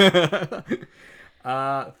 same. Yeah.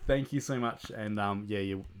 Thank you so much. And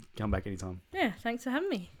you come back anytime. Yeah, thanks for having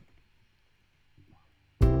me.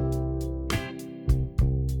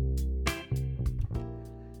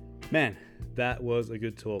 Man, that was a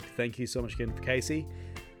good talk. Thank you so much again for Casey.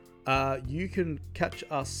 You can catch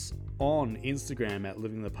us on Instagram at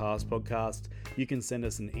Living the Past Podcast. You can send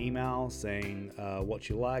us an email saying what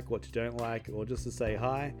you like, what you don't like, or just to say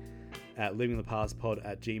hi at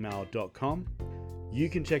livingthepastpod@gmail.com. You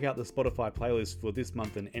can check out the Spotify playlist for this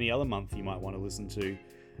month and any other month you might want to listen to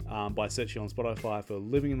by searching on Spotify for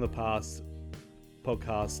Living in the Past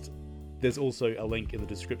Podcast. There's also a link in the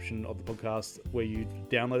description of the podcast where you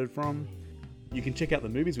downloaded from. You can check out the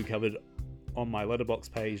movies we covered on my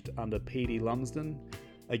Letterboxd page under PD Lumsden.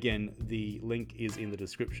 Again, the link is in the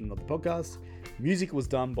description of the podcast. Music was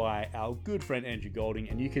done by our good friend Andrew Golding,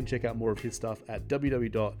 and you can check out more of his stuff at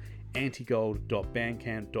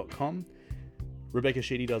www.antigold.bandcamp.com. Rebecca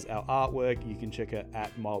Sheedy does our artwork. You can check her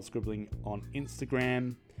at Mild Scribbling on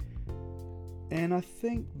Instagram. And I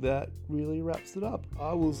think that really wraps it up.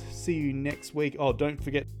 I will see you next week. Oh, don't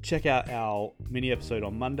forget, check out our mini episode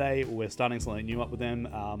on Monday. We're starting something new up with them.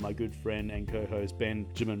 My good friend and co-host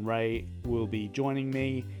Benjamin Ray will be joining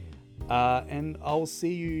me. And I'll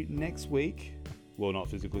see you next week. Well, not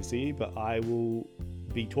physically see you, but I will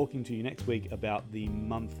be talking to you next week about the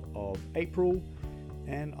month of April.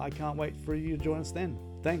 And I can't wait for you to join us then.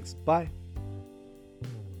 Thanks. Bye.